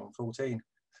 2014.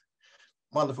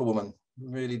 Wonderful woman,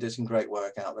 really did some great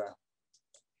work out there.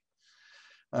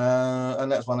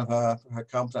 And that's one of her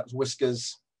companies. That's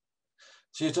Whiskers.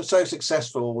 She was so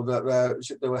successful that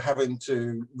they were having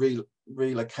to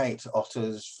relocate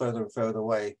otters further and further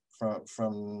away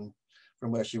from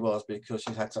where she was, because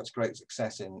she's had such great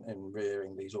success in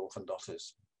rearing these orphaned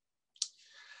otters.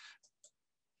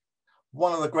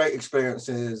 One of the great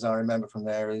experiences I remember from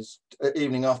there is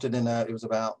evening after dinner. It was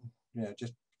about,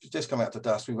 just come out to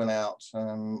dusk. We went out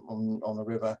on the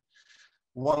river.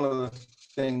 One of the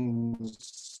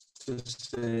things to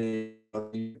see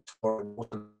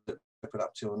put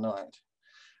up till night.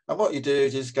 And what you do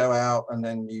is just go out and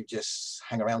then you just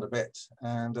hang around a bit,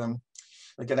 and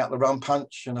they get out the rum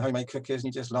punch and the homemade cookies,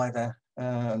 and you just lie there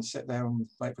and sit there and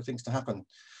wait for things to happen.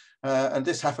 And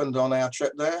this happened on our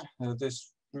trip there.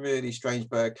 This really strange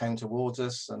bird came towards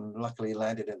us and luckily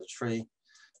landed in a tree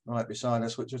right beside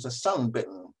us, which was a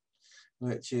sunbitten,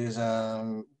 which is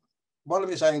one of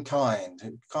its own kind.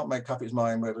 It can't make up its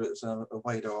mind whether it's a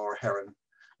wader or a heron.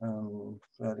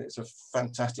 But it's a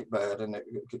fantastic bird, and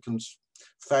it can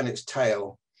fan its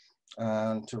tail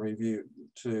to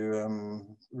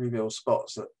reveal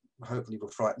spots that hopefully will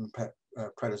frighten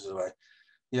predators away.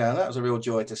 Yeah, and that was a real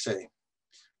joy to see.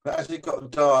 But as it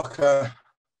got darker,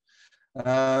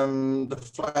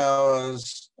 the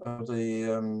flowers of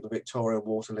the Victoria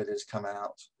water lilies come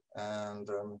out, and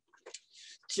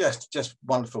just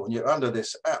wonderful. And you're under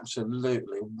this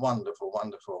absolutely wonderful,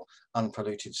 wonderful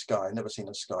unpolluted sky. Never seen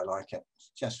a sky like it.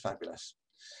 It's just fabulous.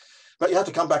 But you have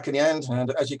to come back in the end, and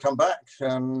as you come back,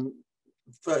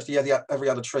 virtually every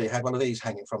other tree had one of these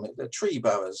hanging from it. They're tree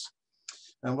boas.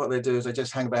 And what they do is they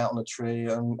just hang about on the tree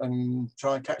and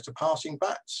try and catch the passing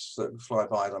bats that fly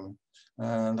by them.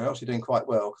 And they're actually doing quite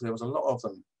well because there was a lot of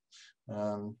them.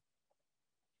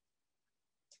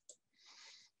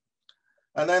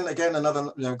 And then again,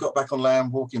 another, got back on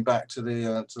land, walking back to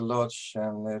the lodge,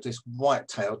 and there's this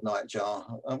white-tailed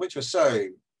nightjar, which was so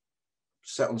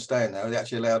set on staying there, it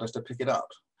actually allowed us to pick it up.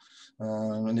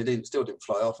 And it still didn't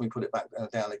fly off. We put it back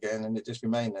down again, and it just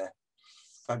remained there.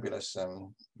 Fabulous,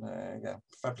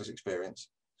 fabulous experience.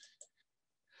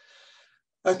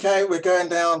 Okay, we're going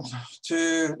down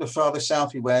to the farthest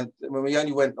south we went, when we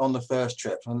only went on the first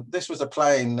trip. And this was a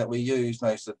plane that we used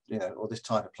most of, or this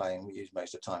type of plane we used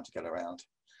most of the time to get around.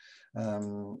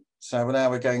 So now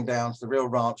we're going down to the real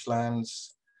ranch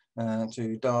lands,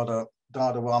 to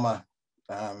Dardawama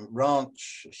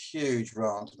ranch, a huge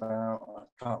ranch, about,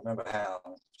 I can't remember how,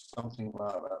 something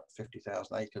like about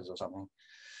 50,000 acres or something.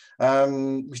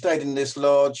 We stayed in this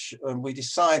lodge, and we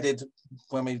decided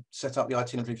when we set up the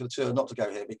itinerary for the tour not to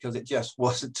go here because it just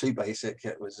wasn't too basic.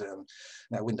 It was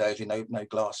no windows, no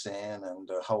glass in, and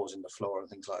holes in the floor and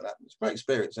things like that. It's a great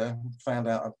experience though. Found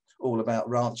out all about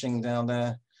ranching down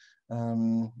there.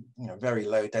 Very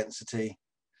low density.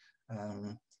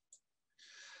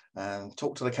 And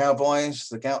talked to the cowboys,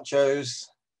 the gauchos,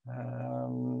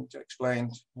 to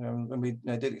explain, and we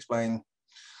did explain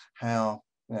how,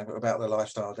 about their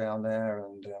lifestyle down there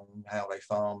and how they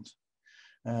farmed.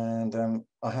 And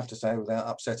I have to say, without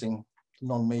upsetting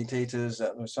non-meat eaters,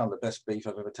 that was some of the best beef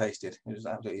I've ever tasted. It was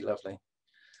absolutely lovely.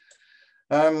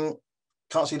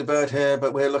 Can't see the bird here,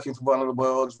 but we're looking for one of the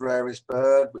world's rarest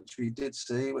bird, which we did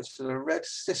see, which is a red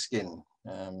siskin.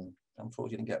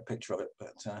 Unfortunately, didn't get a picture of it,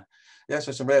 but yeah,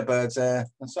 so some rare birds there,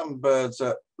 and some birds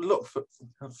that look for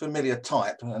a familiar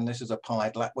type, and this is a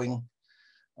pied lapwing.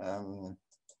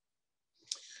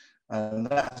 And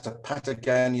that's a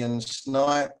Patagonian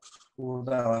snipe,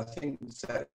 although I think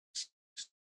that's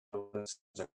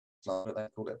they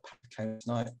call it Patagonian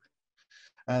snipe.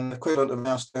 And the equivalent of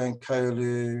mouse-stone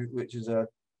colu, which is a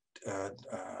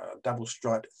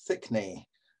double-striped thick-knee,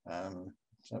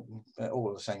 so they're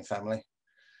all the same family.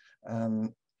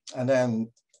 And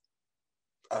then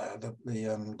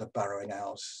the burrowing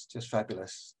owls, just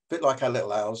fabulous. A bit like our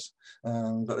little owls,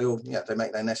 but they all, they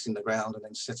make their nest in the ground and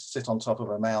then sit on top of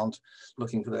a mound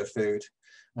looking for their food.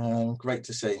 Great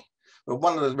to see. But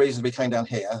one of the reasons we came down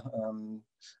here,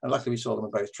 and luckily we saw them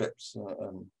on both trips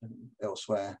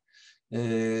elsewhere,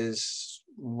 is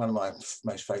one of my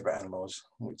most favourite animals,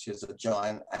 which is a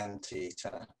giant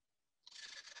anteater.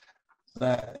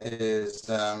 That is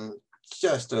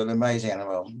just an amazing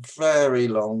animal, very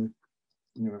long,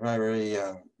 very,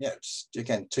 yeah, it's,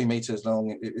 again, 2 meters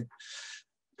long.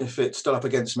 If it stood up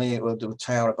against me, it would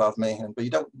tower above me. But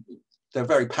you don't, they're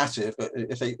very passive, but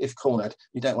if cornered,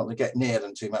 you don't want to get near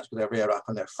them too much, because their rear up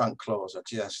and their front claws are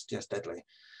just deadly.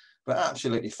 But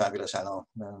absolutely fabulous animal,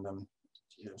 and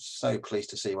you're so pleased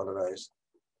to see one of those.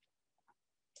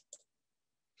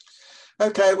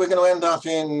 Okay, we're going to end up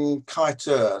in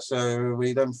Kaieteur. So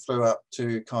we then flew up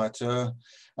to Kaieteur,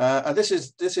 and this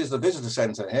is the visitor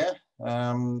centre here.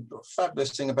 The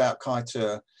fabulous thing about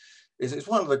Kaieteur is it's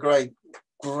one of the great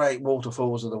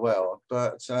waterfalls of the world,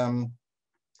 but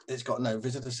it's got no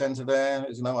visitor centre there.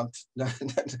 There's no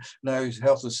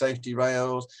health and safety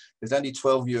rails. There's only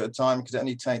 12 of you at a time, because it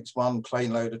only takes one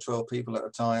plane load of 12 people at a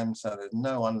time. So there's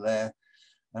no one there.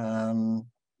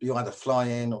 You either fly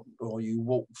in or you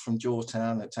walk from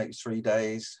Georgetown. It takes 3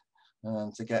 days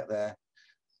to get there.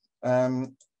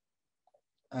 And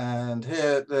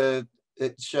here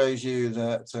it shows you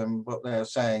that what they're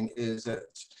saying is that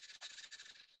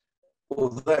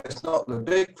although it's not the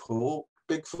big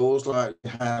falls like you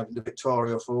have the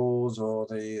Victoria Falls or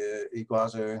the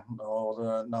Iguazu or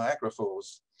the Niagara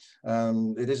Falls.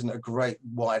 It isn't a great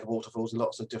wide waterfall. There's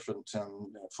lots of different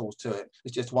falls to it.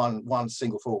 It's just one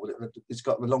single fall. It's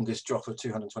got the longest drop of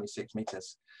 226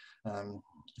 meters.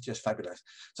 It's just fabulous.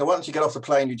 So once you get off the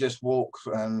plane, you just walk.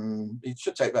 It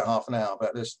should take about half an hour,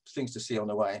 but there's things to see on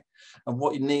the way. And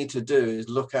what you need to do is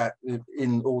look at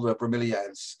in all the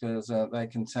bromeliads, because they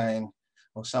contain,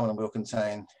 or some of them will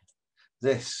contain,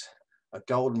 this, a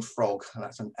golden frog.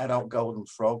 That's an adult golden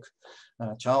frog.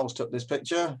 Charles took this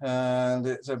picture, and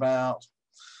it's about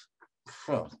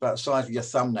the size of your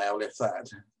thumbnail, if that.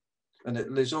 And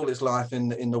it lives all its life in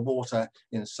the water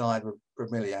inside the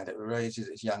bromeliad. It raises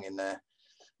its young in there,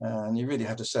 and you really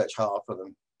have to search hard for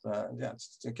them. Yeah,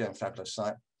 it's again fabulous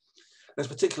sight. There's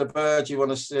particular birds you want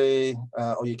to see,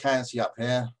 or you can see up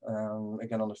here,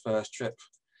 again on the first trip.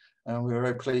 And we were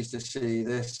very pleased to see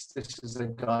this. This is a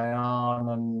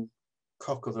Guyanan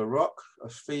cock of the rock, a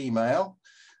female,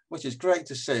 which is great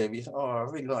to see. You thought, oh, I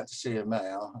really like to see a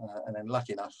male, and then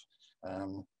lucky enough,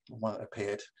 one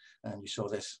appeared, and you saw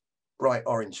this bright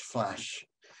orange flash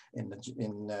in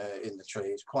the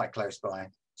trees, quite close by.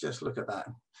 Just look at that.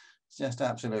 It's just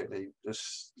absolutely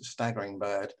just a staggering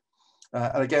bird.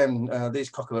 And again, these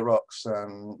cock of the rocks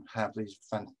have these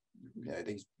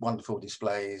these wonderful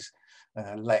displays,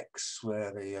 leks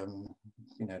where they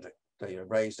they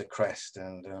raise the crest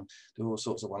and do all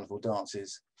sorts of wonderful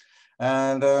dances,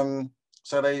 and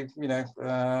so they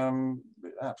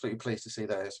absolutely pleased to see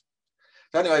those.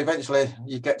 So anyway, eventually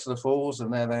you get to the falls,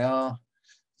 and there they are,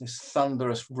 this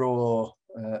thunderous roar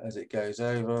as it goes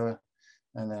over,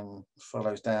 and then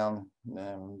follows down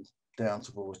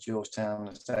towards Georgetown.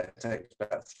 It takes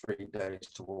about 3 days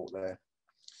to walk there.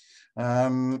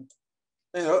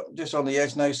 Just on the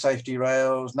edge, no safety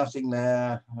rails, nothing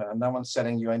there, no one's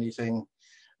selling you anything.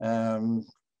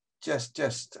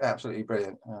 Just absolutely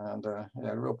brilliant, and a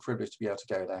real privilege to be able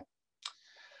to go there.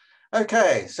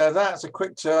 Okay, so that's a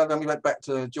quick tour. Then we went back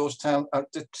to Georgetown.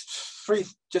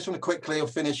 Just want to quickly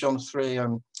finish on three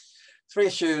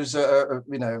issues that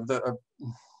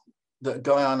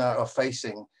Guyana are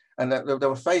facing, and that they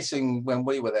were facing when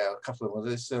we were there. A couple of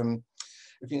them. This,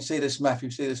 if you can see this map, you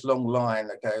see this long line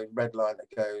that goes, red line that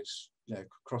goes,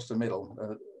 across the middle.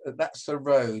 That's the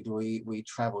road we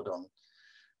travelled on,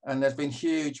 and there's been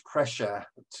huge pressure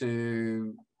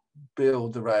to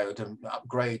build the road and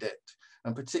upgrade it.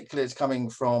 And particularly it's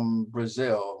coming from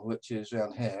Brazil, which is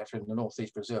around here, from the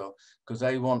northeast Brazil, because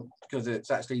it's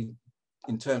actually,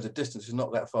 in terms of distance, it's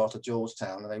not that far to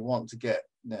Georgetown, and they want to get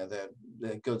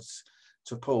their goods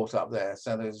to port up there.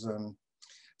 So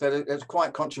it's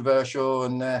quite controversial,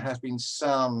 and there has been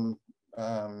some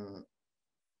that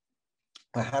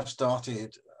have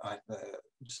started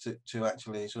to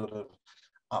actually sort of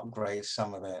upgrade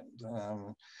some of it.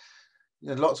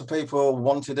 Lots of people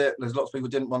wanted it. There's lots of people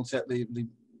who didn't want it.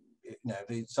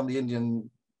 Some of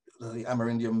the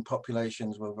Amerindian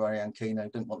populations were very unkeen. They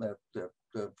didn't want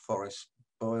the forest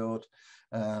spoiled,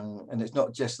 and it's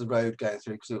not just the road going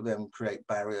through, because it will then create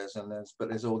barriers, but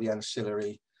there's all the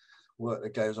ancillary work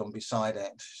that goes on beside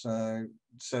it. So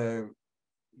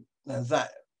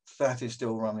that is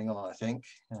still running on, I think.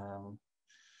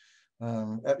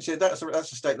 So that's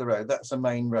the state of the road. That's the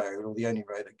main road, or the only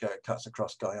road that cuts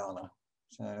across Guyana.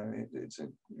 So it's a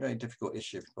very difficult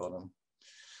issue for them.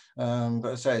 But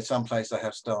I say some places they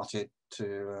have started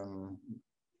to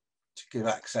give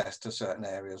access to certain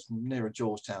areas nearer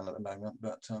Georgetown at the moment,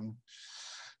 but I'm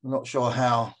not sure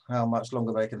how much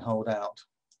longer they can hold out.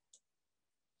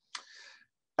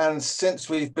 And since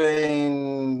we've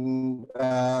been,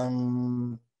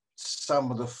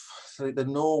 some of the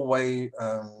Norway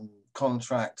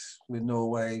contract with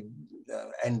Norway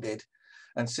ended,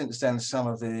 and since then some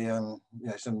of the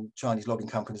some Chinese logging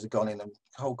companies have gone in and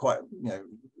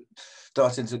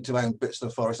starting to own bits of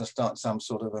the forest and start some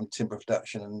sort of timber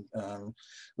production, and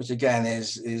which again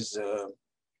is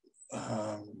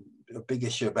a big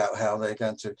issue about how they're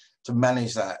going to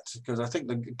manage that, because I think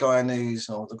the Guyanese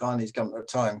government at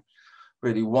the time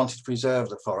really wanted to preserve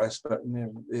the forest, but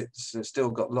it's still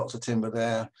got lots of timber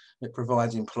there. It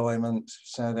provides employment,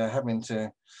 so they're having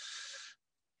to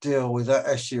deal with that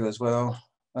issue as well.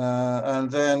 And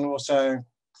then also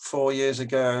 4 years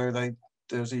ago, there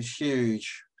was these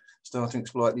starting to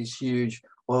exploit these huge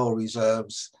oil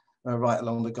reserves right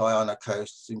along the Guyana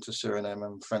coast into Suriname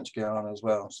and French Guyana as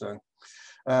well. So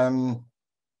I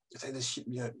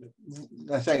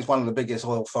think it's one of the biggest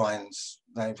oil finds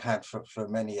they've had for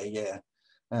many a year,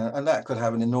 and that could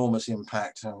have an enormous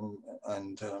impact on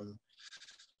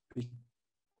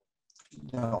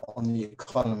the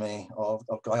economy of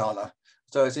Guyana.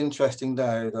 So it's interesting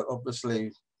though that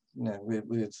obviously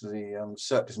with the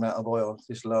surplus amount of oil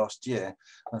this last year,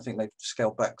 I think they've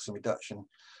scaled back some reduction,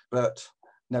 but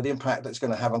the impact that's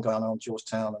going to have on Guyana, on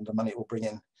Georgetown, and the money it will bring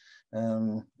in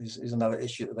is another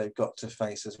issue that they've got to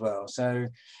face as well. So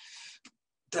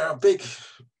there are big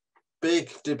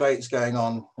debates going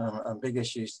on and big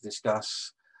issues to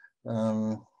discuss.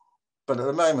 But at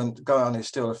the moment, Guyana is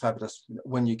still a fabulous,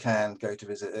 when you can go to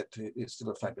visit it, it's still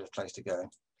a fabulous place to go.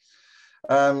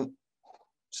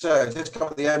 So just come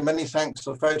at the end, many thanks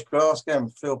for the photographs. Again,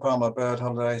 Phil Palmer, Bird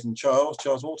Holidays, and Charles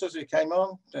Waters, who came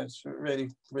on. It's really,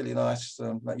 really nice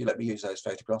that you let me use those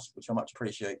photographs, which I much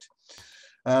appreciate.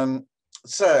 I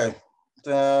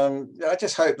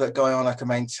just hope that Guyana can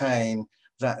maintain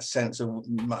that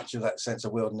much of that sense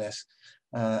of wilderness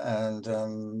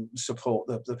and support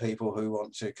the people who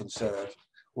want to conserve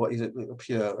what is a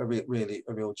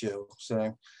real jewel.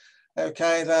 So,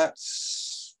 okay,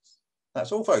 that's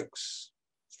all, folks.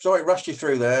 Sorry, rushed you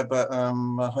through there, but I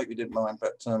hope you didn't mind.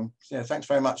 But yeah, thanks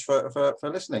very much for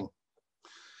listening.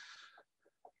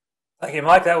 Thank you,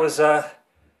 Mike. That was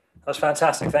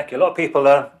fantastic. Thank you. A lot of people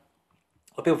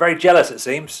very jealous. It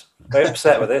seems very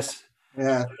upset with this.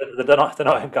 Yeah, they're not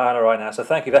in Guyana right now. So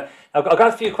thank you. I've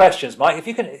got a few questions, Mike. If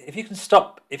you can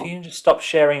just stop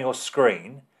sharing your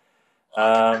screen.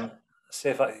 See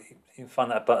if you can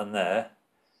find that button there.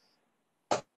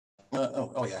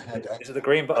 Oh yeah. Is it the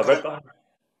green button? Red button?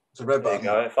 It's a red button.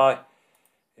 There you go.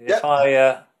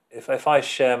 If I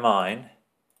share mine,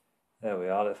 there we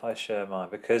are. If I share mine,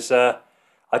 because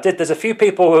there's a few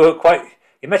people who are quite.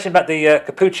 You mentioned about the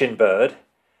capuchin bird.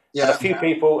 Yeah. And a few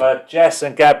people, Jess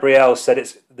and Gabrielle, said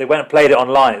they went and played it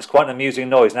online. It's quite an amusing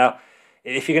noise. Now,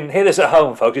 if you can hear this at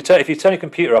home, folks, if you turn your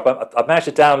computer up, I've managed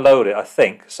to download it, I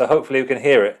think. So hopefully we can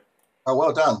hear it. Oh,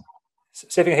 well done.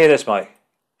 See if you can hear this, Mike.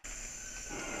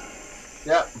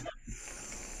 Yeah.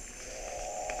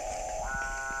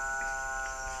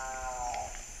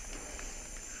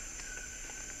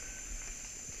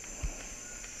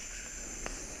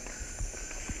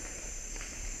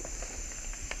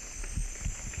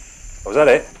 Was that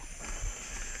it?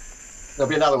 There'll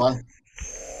be another one.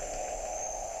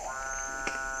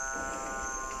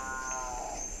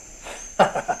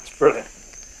 That's brilliant.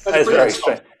 That is very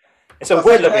strange. It's a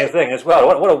weird looking thing as well.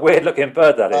 What a weird looking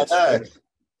bird that is. I know.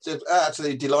 So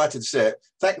absolutely delighted to see it.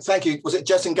 Thank you. Was it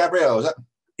Jess and Gabrielle? Was it?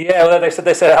 Yeah, well, they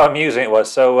said how amusing it was.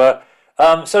 So look,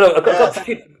 I've got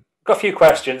a few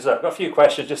questions. I've got a few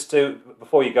questions just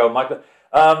before you go, Michael.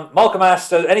 Malcolm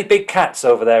asked, any big cats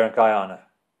over there in Guyana?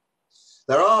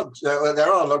 There are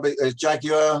a lot of big. There's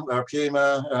jaguar, there are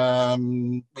puma.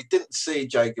 We didn't see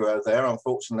jaguar there,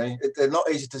 unfortunately. They're not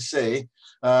easy to see.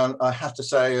 I have to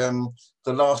say,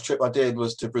 the last trip I did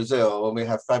was to Brazil, and we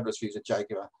have fabulous views of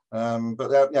jaguar. But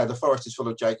the forest is full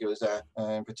of jaguars there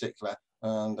in particular,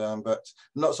 and but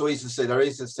not so easy to see. They're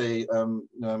easy to see,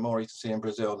 more easy to see in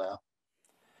Brazil now.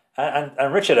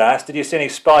 And Richard asked, did you see any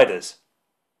spiders?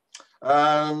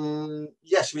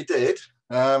 Yes, we did.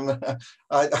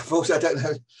 Unfortunately, I don't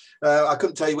know. I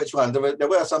couldn't tell you which one. There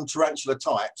were some tarantula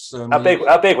types. How big were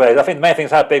they? I think the main thing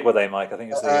is how big were they, Mike? I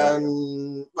think it's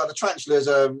well, the tarantulas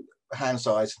are hand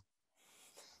size.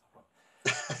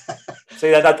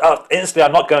 See, instantly,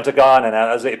 I'm not going to Guyana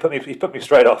now. He put me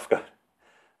straight off.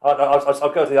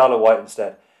 I'll go to the Isle of Wight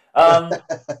instead.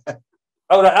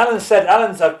 Oh, no, Alan's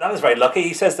very lucky.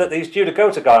 He says that he's due to go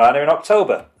to Guyana in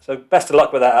October. So best of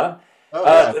luck with that, Alan. Oh,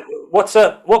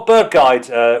 yeah. What bird guide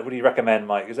would you recommend,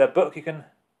 Mike? Is there a book you can?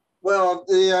 Well,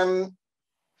 I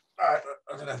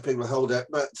don't know if people hold it,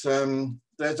 but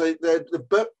the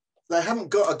book. They haven't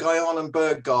got a Guyanan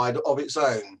bird guide of its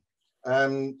own.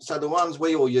 So the ones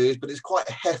we all use, but it's quite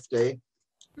hefty,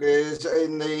 is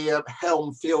in the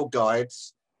Helm Field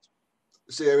Guides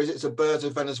series. It's a Birds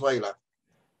of Venezuela.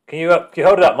 Can you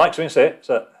hold it up, Mike, so we can see it?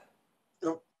 So,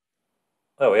 Oh,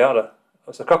 there we are.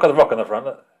 It's the cock of the rock on the front.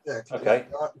 yeah. Okay.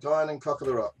 Guyanan cock of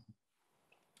the rock.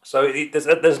 So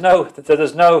there's no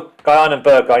Guyanan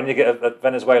bird guide. You get a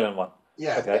Venezuelan one.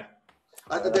 Yeah. Okay.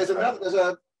 There's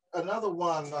another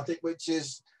one, I think, which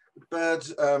is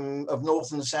birds of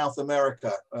North and South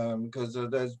America, because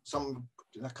there's some,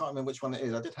 I can't remember which one it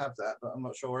is. I did have that, but I'm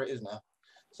not sure where it is now.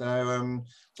 So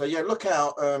yeah, look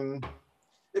out.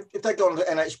 If they go on the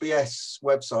NHBS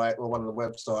website or one of the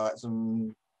websites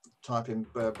and type in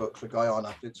bird books for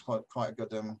Guyana, it's quite a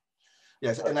good.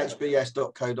 Yes,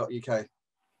 nhbs.co.uk.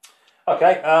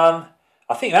 Okay.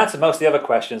 I think you answered most of the other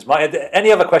questions. Mike, any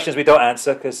other questions we don't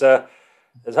answer because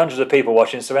there's hundreds of people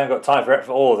watching, so we haven't got time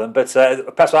for all of them. But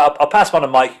perhaps I'll pass one to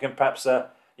Mike. You can perhaps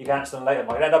you can answer them later,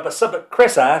 Mike. No, but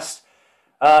Chris asked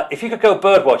if you could go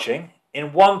bird watching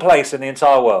in one place in the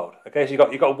entire world. Okay, so you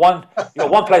got one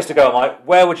place to go, Mike.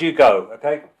 Where would you go?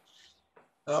 Okay.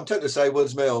 I'm tempted to say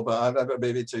Woods Mill, but I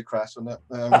may be too crass on that.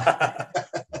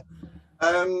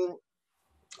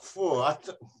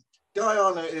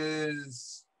 Guyana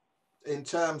is, in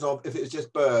terms of if it's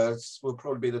just birds, will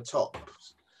probably be the top.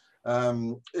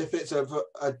 If it's a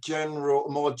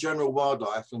more general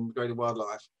wildlife and greater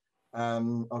wildlife,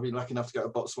 I've been lucky enough to go to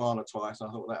Botswana twice, and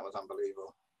I thought that was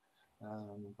unbelievable.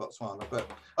 Botswana, but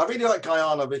I really like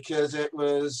Guyana because it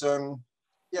was, you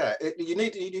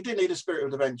do need a spirit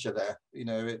of adventure there. You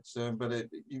know, it's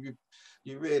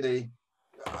you really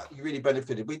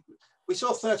benefited. We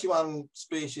saw 31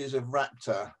 species of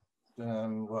raptor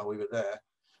while we were there.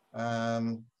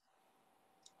 And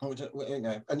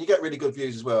you get really good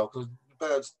views as well because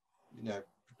birds,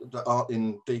 that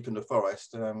aren't deep in the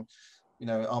forest,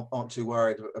 aren't too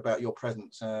worried about your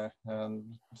presence.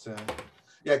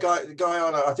 Yeah,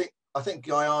 Guyana. I think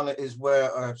Guyana is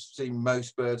where I've seen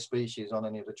most bird species on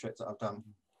any of the trips that I've done.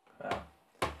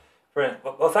 Brilliant.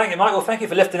 Well, thank you, Michael. Thank you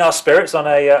for lifting our spirits on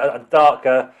a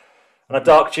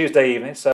dark Tuesday evening. So.